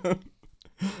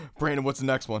 Brandon, what's the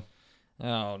next one?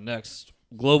 Oh, next.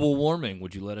 Global warming.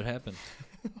 Would you let it happen?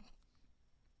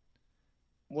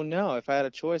 Well, no, if I had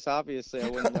a choice, obviously I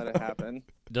wouldn't let it happen.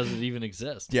 Does it even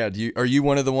exist? Yeah. Are you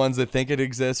one of the ones that think it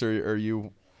exists, or are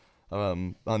you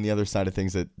on the other side of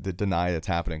things that deny it's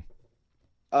happening?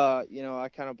 I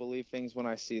kind of believe things when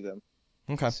I see them.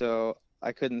 Okay. So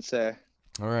I couldn't say.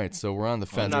 All right. So we're on the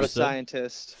I'm fence. not a Understood.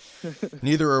 scientist.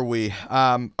 Neither are we.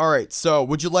 All right. So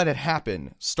would you let it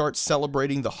happen? Start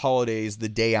celebrating the holidays the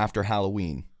day after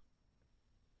Halloween.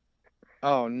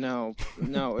 Oh, no.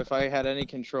 No, if I had any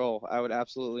control, I would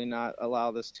absolutely not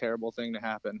allow this terrible thing to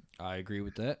happen. I agree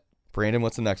with that. Brandon,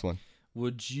 what's the next one?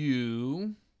 Would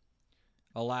you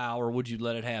allow or would you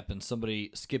let it happen? Somebody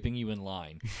skipping you in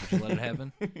line. Would you let it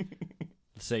happen?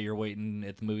 Let's say you're waiting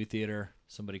at the movie theater.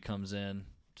 Somebody comes in,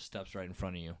 steps right in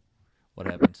front of you. What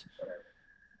happens?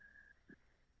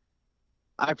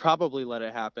 I probably let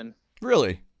it happen.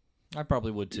 Really? I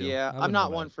probably would too. Yeah, I I'm wouldn't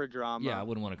not wanna- one for drama. Yeah, I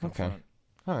wouldn't want to confront.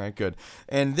 All right, good.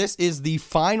 And this is the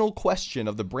final question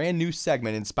of the brand new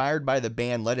segment inspired by the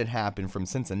band Let It Happen from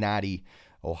Cincinnati,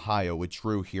 Ohio, with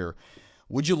Drew here.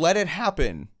 Would you let it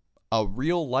happen? A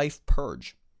real life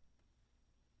purge.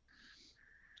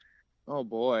 Oh,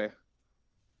 boy.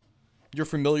 You're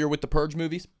familiar with the Purge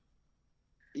movies?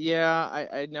 Yeah,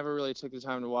 I never really took the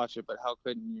time to watch it, but how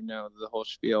couldn't you know the whole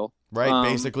spiel? Right.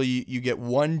 Basically, you get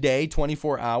 1 day,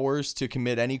 24 hours to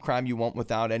commit any crime you want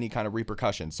without any kind of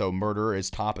repercussion. So murder is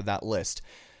top of that list.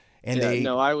 And Yeah,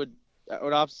 no, I would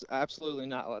absolutely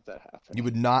not let that happen. you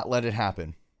would not let it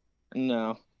happen.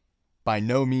 No. By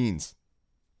no means.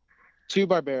 Too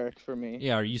barbaric for me.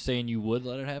 Yeah, are you saying you would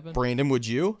let it happen? Brandon, would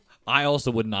you? I also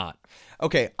would not.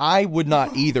 Okay, I would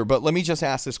not either, but let me just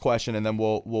ask this question and then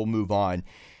we'll move on.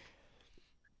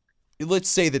 Let's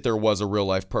say that there was a real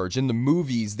life purge. In the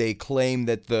movies, they claim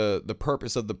that the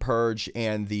purpose of the purge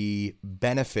and the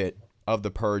benefit of the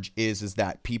purge is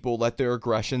that people let their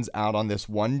aggressions out on this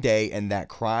one day, and that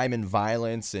crime and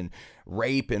violence and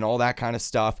rape and all that kind of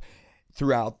stuff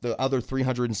throughout the other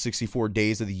 364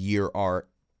 days of the year are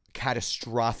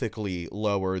catastrophically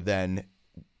lower than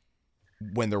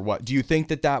when they're what? Do you think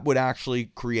that would actually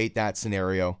create that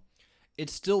scenario?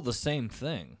 It's still the same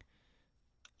thing.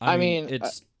 I mean,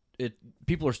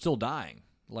 people are still dying.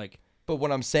 Like, But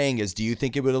what I'm saying is, do you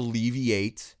think it would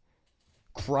alleviate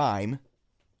crime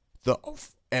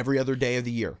every other day of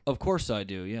the year of course I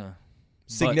do, yeah.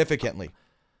 significantly?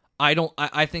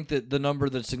 I think that the number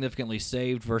that's significantly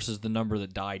saved versus the number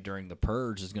that died during the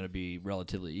purge is going to be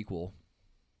relatively equal.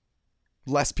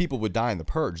 Less people would die in the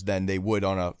purge than they would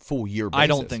on a full year basis. I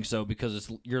don't think so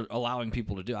because you're allowing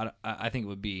people to do. I think it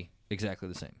would be exactly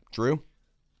the same. Drew?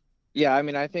 Yeah, I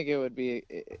mean, I think it would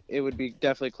be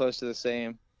definitely close to the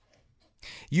same.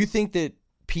 You think that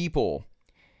people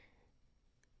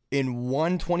in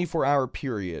one 24-hour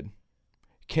period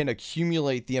can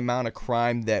accumulate the amount of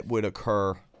crime that would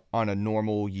occur on a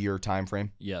normal year time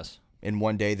frame? Yes. In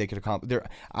one day they could accomplish.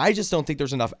 I just don't think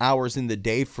there's enough hours in the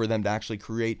day for them to actually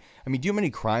create. I mean, do you know how many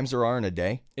crimes there are in a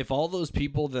day? If all those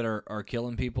people that are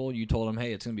killing people, you told them,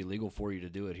 hey, it's going to be legal for you to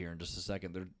do it here in just a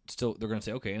second, they're going to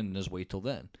say, okay, and just wait till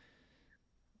then.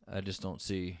 I just don't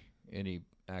see any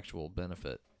actual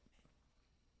benefit.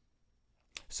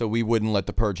 So we wouldn't let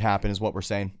the purge happen is what we're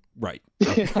saying. Right.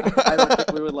 I don't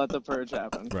think we would let the purge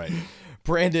happen. Right.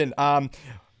 Brandon,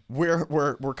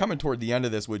 we're coming toward the end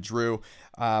of this with Drew,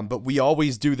 but we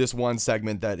always do this one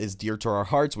segment that is dear to our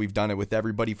hearts. We've done it with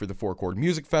everybody for the Four Chord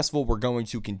Music Festival. We're going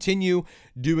to continue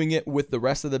doing it with the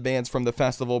rest of the bands from the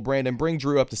festival. Brandon, bring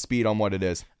Drew up to speed on what it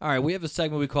is. All right, we have a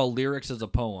segment we call Lyrics as a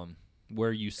Poem,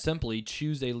 where you simply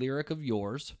choose a lyric of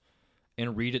yours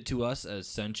and read it to us as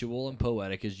sensual and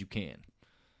poetic as you can.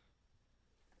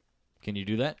 Can you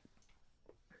do that?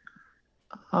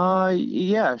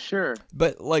 Yeah, sure.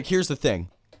 But, here's the thing.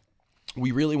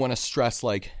 We really want to stress,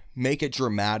 make it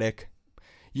dramatic.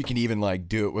 You can even,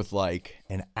 do it with,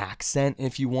 an accent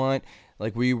if you want.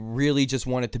 We really just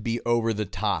want it to be over the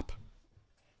top.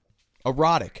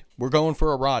 Erotic. We're going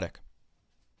for erotic.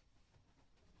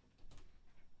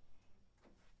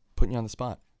 Putting you on the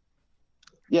spot.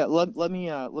 Yeah, let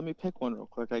me pick one real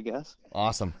quick, I guess.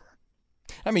 Awesome.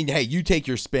 I mean, hey, you take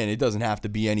your spin. It doesn't have to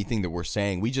be anything that we're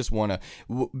saying. We just want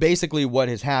to, basically what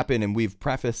has happened, and we've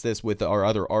prefaced this with our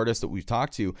other artists that we've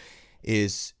talked to,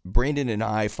 is Brandon and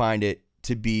I find it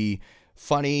to be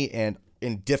funny and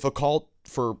difficult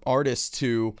for artists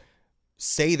to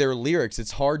say their lyrics.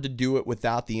 It's hard to do it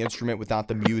without the instrument, without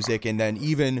the music, and then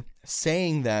even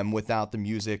saying them without the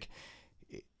music,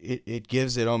 it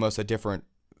gives it almost a different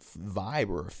vibe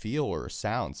or a feel or a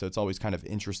sound. So it's always kind of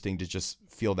interesting to just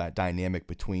feel that dynamic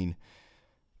between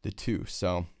the two.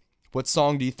 So what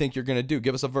song do you think you're going to do?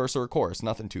 Give us a verse or a chorus.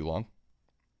 Nothing too long.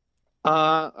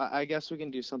 I guess we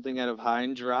can do something out of High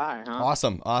and Dry, huh?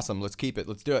 Awesome. Let's keep it.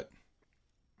 Let's do it.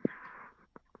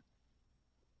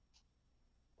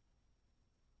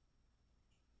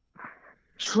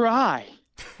 Try.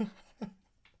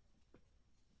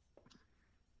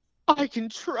 I can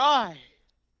try.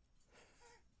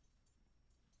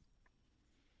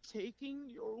 Taking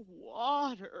your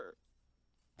water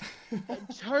and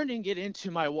turning it into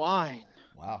my wine.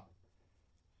 Wow.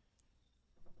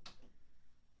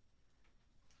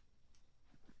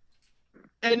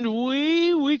 And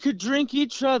we could drink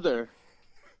each other.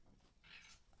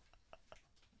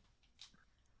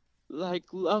 Like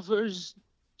lovers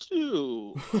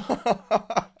do.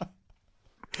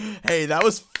 Hey, that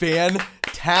was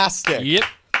fantastic. Yep.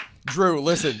 Drew,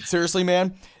 listen, seriously,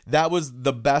 man, that was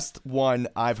the best one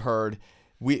I've heard.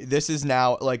 This is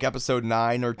now like episode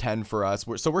 9 or 10 for us.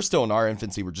 We're still in our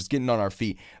infancy. We're just getting on our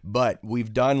feet, but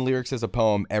we've done lyrics as a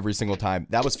poem every single time.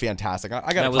 That was fantastic.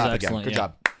 I got to clap again. Good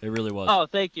job. It really was. Oh,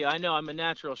 thank you. I know I'm a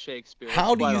natural Shakespeare.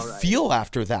 How do you feel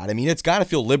after that? I mean, it's got to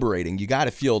feel liberating. You got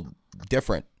to feel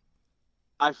different.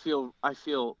 I feel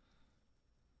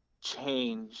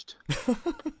changed.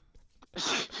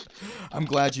 I'm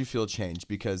glad you feel changed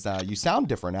because you sound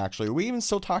different, actually. Are we even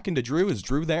still talking to Drew? Is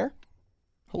Drew there?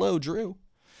 Hello, Drew.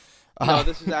 No,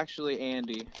 this is actually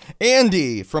Andy.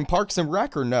 Andy from Parks and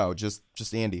Rec, or no? Just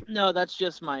Andy? No, that's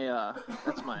just my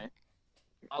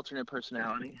alternate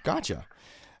personality. Gotcha.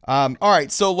 All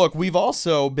right, so look, we've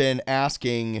also been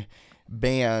asking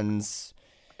bands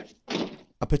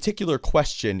a particular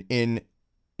question in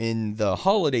the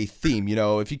holiday theme. You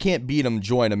know, if you can't beat them,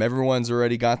 join them. Everyone's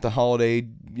already got the holiday,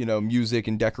 music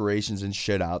and decorations and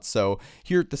shit out. So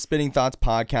here at the Spitting Thoughts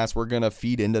podcast, we're going to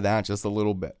feed into that just a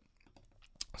little bit.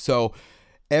 So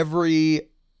every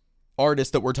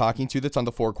artist that we're talking to that's on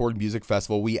the Four Chord Music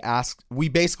Festival, we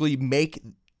basically make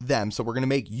them. So we're going to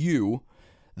make you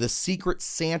the secret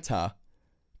Santa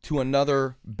to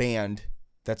another band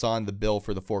that's on the bill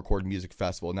for the Four Chord Music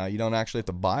Festival. Now, you don't actually have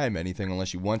to buy them anything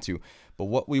unless you want to. But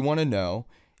what we want to know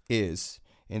is,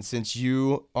 and since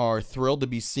you are thrilled to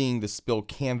be seeing the Spill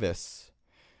Canvas,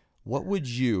 what would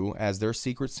you, as their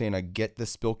secret Santa, get the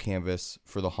Spill Canvas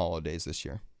for the holidays this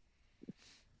year?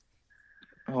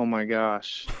 Oh my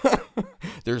gosh.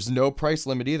 There's no price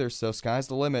limit either, so sky's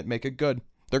the limit. Make it good.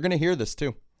 They're going to hear this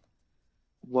too.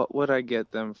 What would I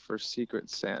get them for Secret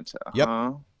Santa? Yep.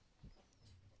 Huh?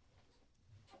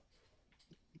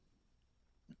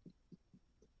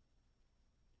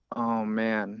 Oh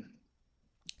man.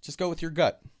 Just go with your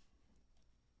gut.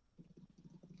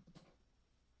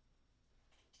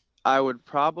 I would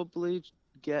probably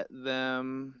get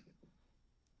them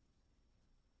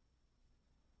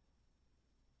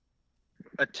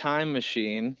a time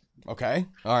machine. Okay.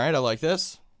 All right. I like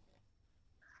this.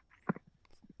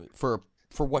 For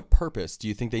what purpose? Do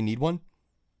you think they need one?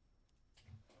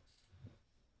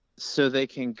 So they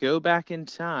can go back in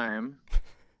time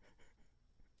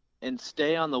and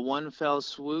stay on the one fell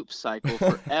swoop cycle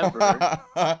forever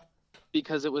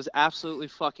because it was absolutely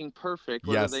fucking perfect,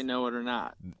 whether Yes. they know it or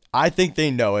not. I think they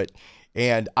know it,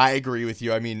 and I agree with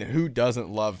you. I mean, who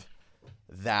doesn't love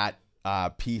that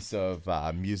piece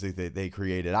of music that they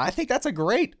created? I think that's a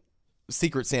great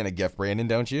Secret Santa gift, Brandon,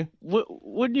 don't you?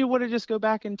 Wouldn't you want to just go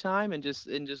back in time and just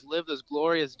live those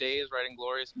glorious days writing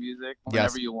glorious music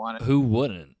whenever you want it? Who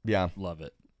wouldn't? Yeah. Love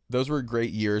it. Those were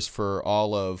great years for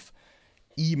all of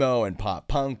emo and pop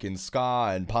punk and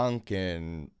ska and punk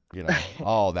and,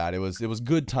 all that. It was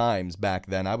good times back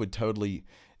then. I would totally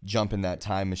jump in that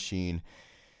time machine,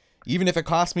 even if it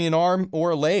cost me an arm or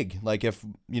a leg. Like if,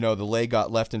 the leg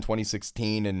got left in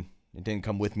 2016 and it didn't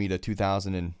come with me to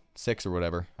 2006 or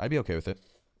whatever, I'd be okay with it.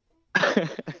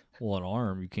 Well, an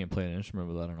arm, you can't play an instrument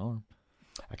without an arm.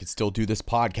 I could still do this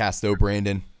podcast though,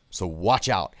 Brandon. So watch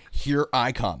out. Here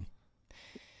I come.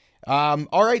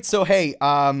 All right. So, hey,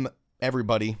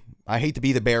 everybody, I hate to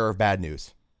be the bearer of bad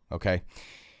news. Okay.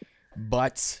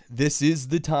 But this is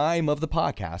the time of the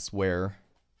podcast where,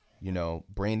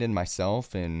 Brandon,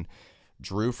 myself, and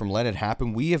Drew from Let It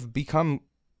Happen, we have become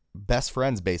best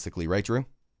friends basically. Right, Drew?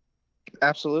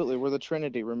 Absolutely. We're the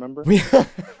Trinity, remember?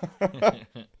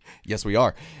 Yes, we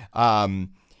are.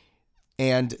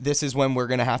 And this is when we're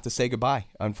going to have to say goodbye,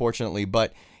 unfortunately.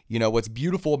 But, what's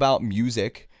beautiful about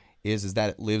music is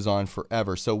that it lives on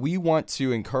forever. So we want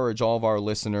to encourage all of our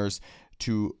listeners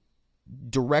to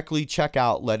directly check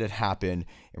out Let It Happen.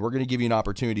 And we're going to give you an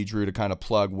opportunity, Drew, to kind of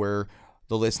plug where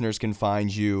the listeners can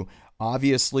find you.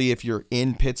 Obviously, if you're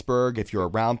in Pittsburgh, if you're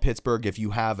around Pittsburgh, if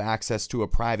you have access to a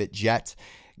private jet,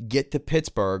 get to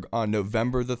Pittsburgh on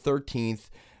November the 13th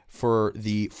for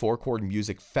the Four Chord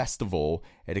Music Festival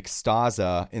at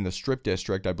Extaza in the Strip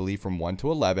District, I believe from 1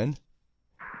 to 11.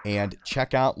 And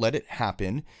check out Let It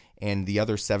Happen and the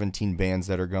other 17 bands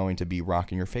that are going to be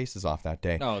rocking your faces off that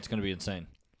day. Oh, it's going to be insane.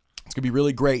 It's going to be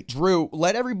really great. Drew,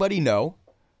 let everybody know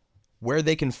where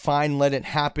they can find Let It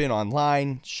Happen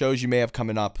online, shows you may have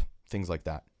coming up, things like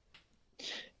that?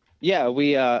 Yeah,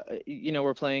 we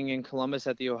we're playing in Columbus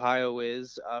at the Ohio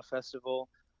Is Festival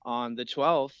on the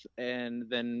 12th, and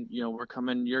then we're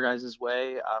coming your guys'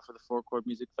 way for the Four Chord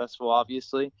Music Festival.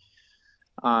 Obviously,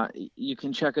 you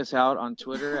can check us out on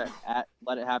Twitter at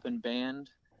Let It Happen Band.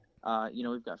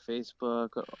 We've got Facebook,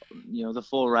 the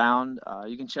full round.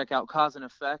 You can check out Cause and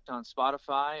Effect on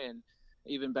Spotify, and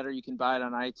even better, you can buy it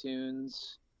on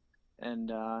iTunes.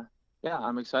 And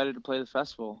I'm excited to play the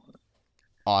festival.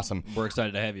 Awesome. We're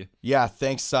excited to have you. Yeah,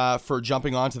 thanks for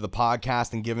jumping onto the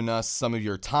podcast and giving us some of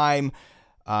your time.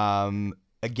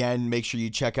 Again, make sure you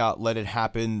check out Let It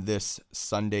Happen this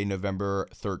Sunday, November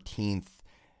 13th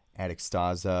at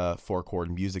Extaza Four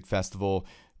Chord Music Festival.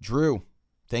 Drew,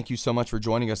 thank you so much for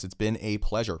joining us. It's been a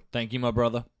pleasure. Thank you, my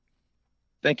brother.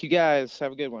 Thank you, guys.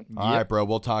 Have a good one. All right, bro.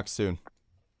 We'll talk soon.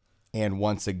 And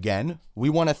once again, we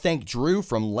want to thank Drew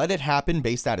from Let It Happen,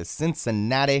 based out of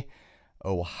Cincinnati,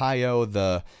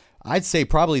 Ohio. I'd say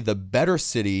probably the better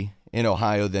city in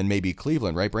Ohio than maybe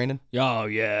Cleveland, right, Brandon? Oh,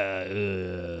 yeah.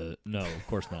 No, of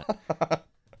course not.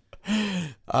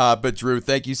 But Drew,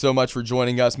 thank you so much for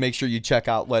joining us. Make sure you check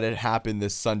out Let It Happen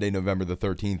this Sunday, November the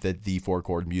 13th at the Four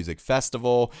Chord Music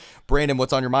Festival. Brandon,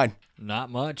 what's on your mind? Not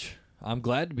much. I'm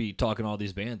glad to be talking to all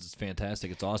these bands. It's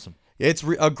fantastic. It's awesome. It's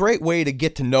a great way to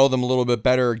get to know them a little bit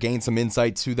better, gain some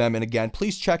insight to them. And again,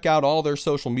 please check out all their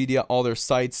social media, all their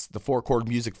sites. The Four Chord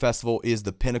Music Festival is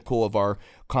the pinnacle of our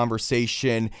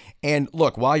conversation. And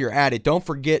look, while you're at it, don't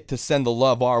forget to send the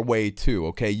love our way too,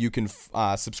 okay? You can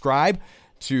subscribe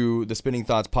to the Spinning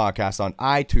Thoughts podcast on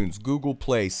iTunes, Google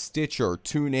Play, Stitcher,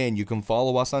 TuneIn. You can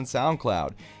follow us on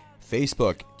SoundCloud,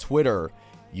 Facebook, Twitter.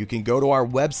 You can go to our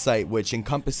website, which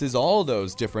encompasses all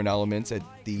those different elements at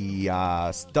the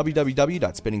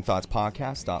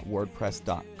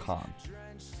www.spinningthoughtspodcast.wordpress.com.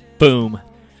 Boom.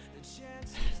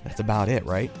 That's about it,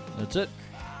 right? That's it.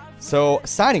 So,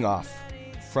 signing off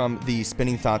from the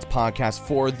Spinning Thoughts podcast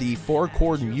for the Four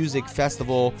Chord Music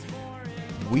Festival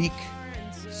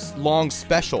week-long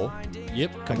special.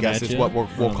 Yep. I guess is what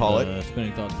we'll call it.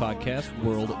 Spinning Thoughts Podcast,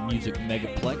 World Music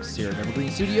Megaplex here at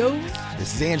Evergreen Studios.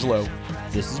 This is Angelo.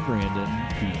 This is Brandon.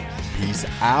 Peace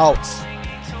out.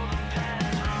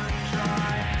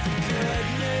 Good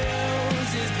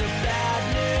news is the bad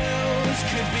news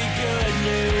could be good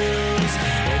news.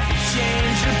 If you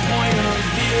change your point of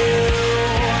view,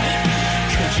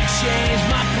 could you change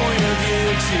my point of view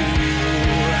too?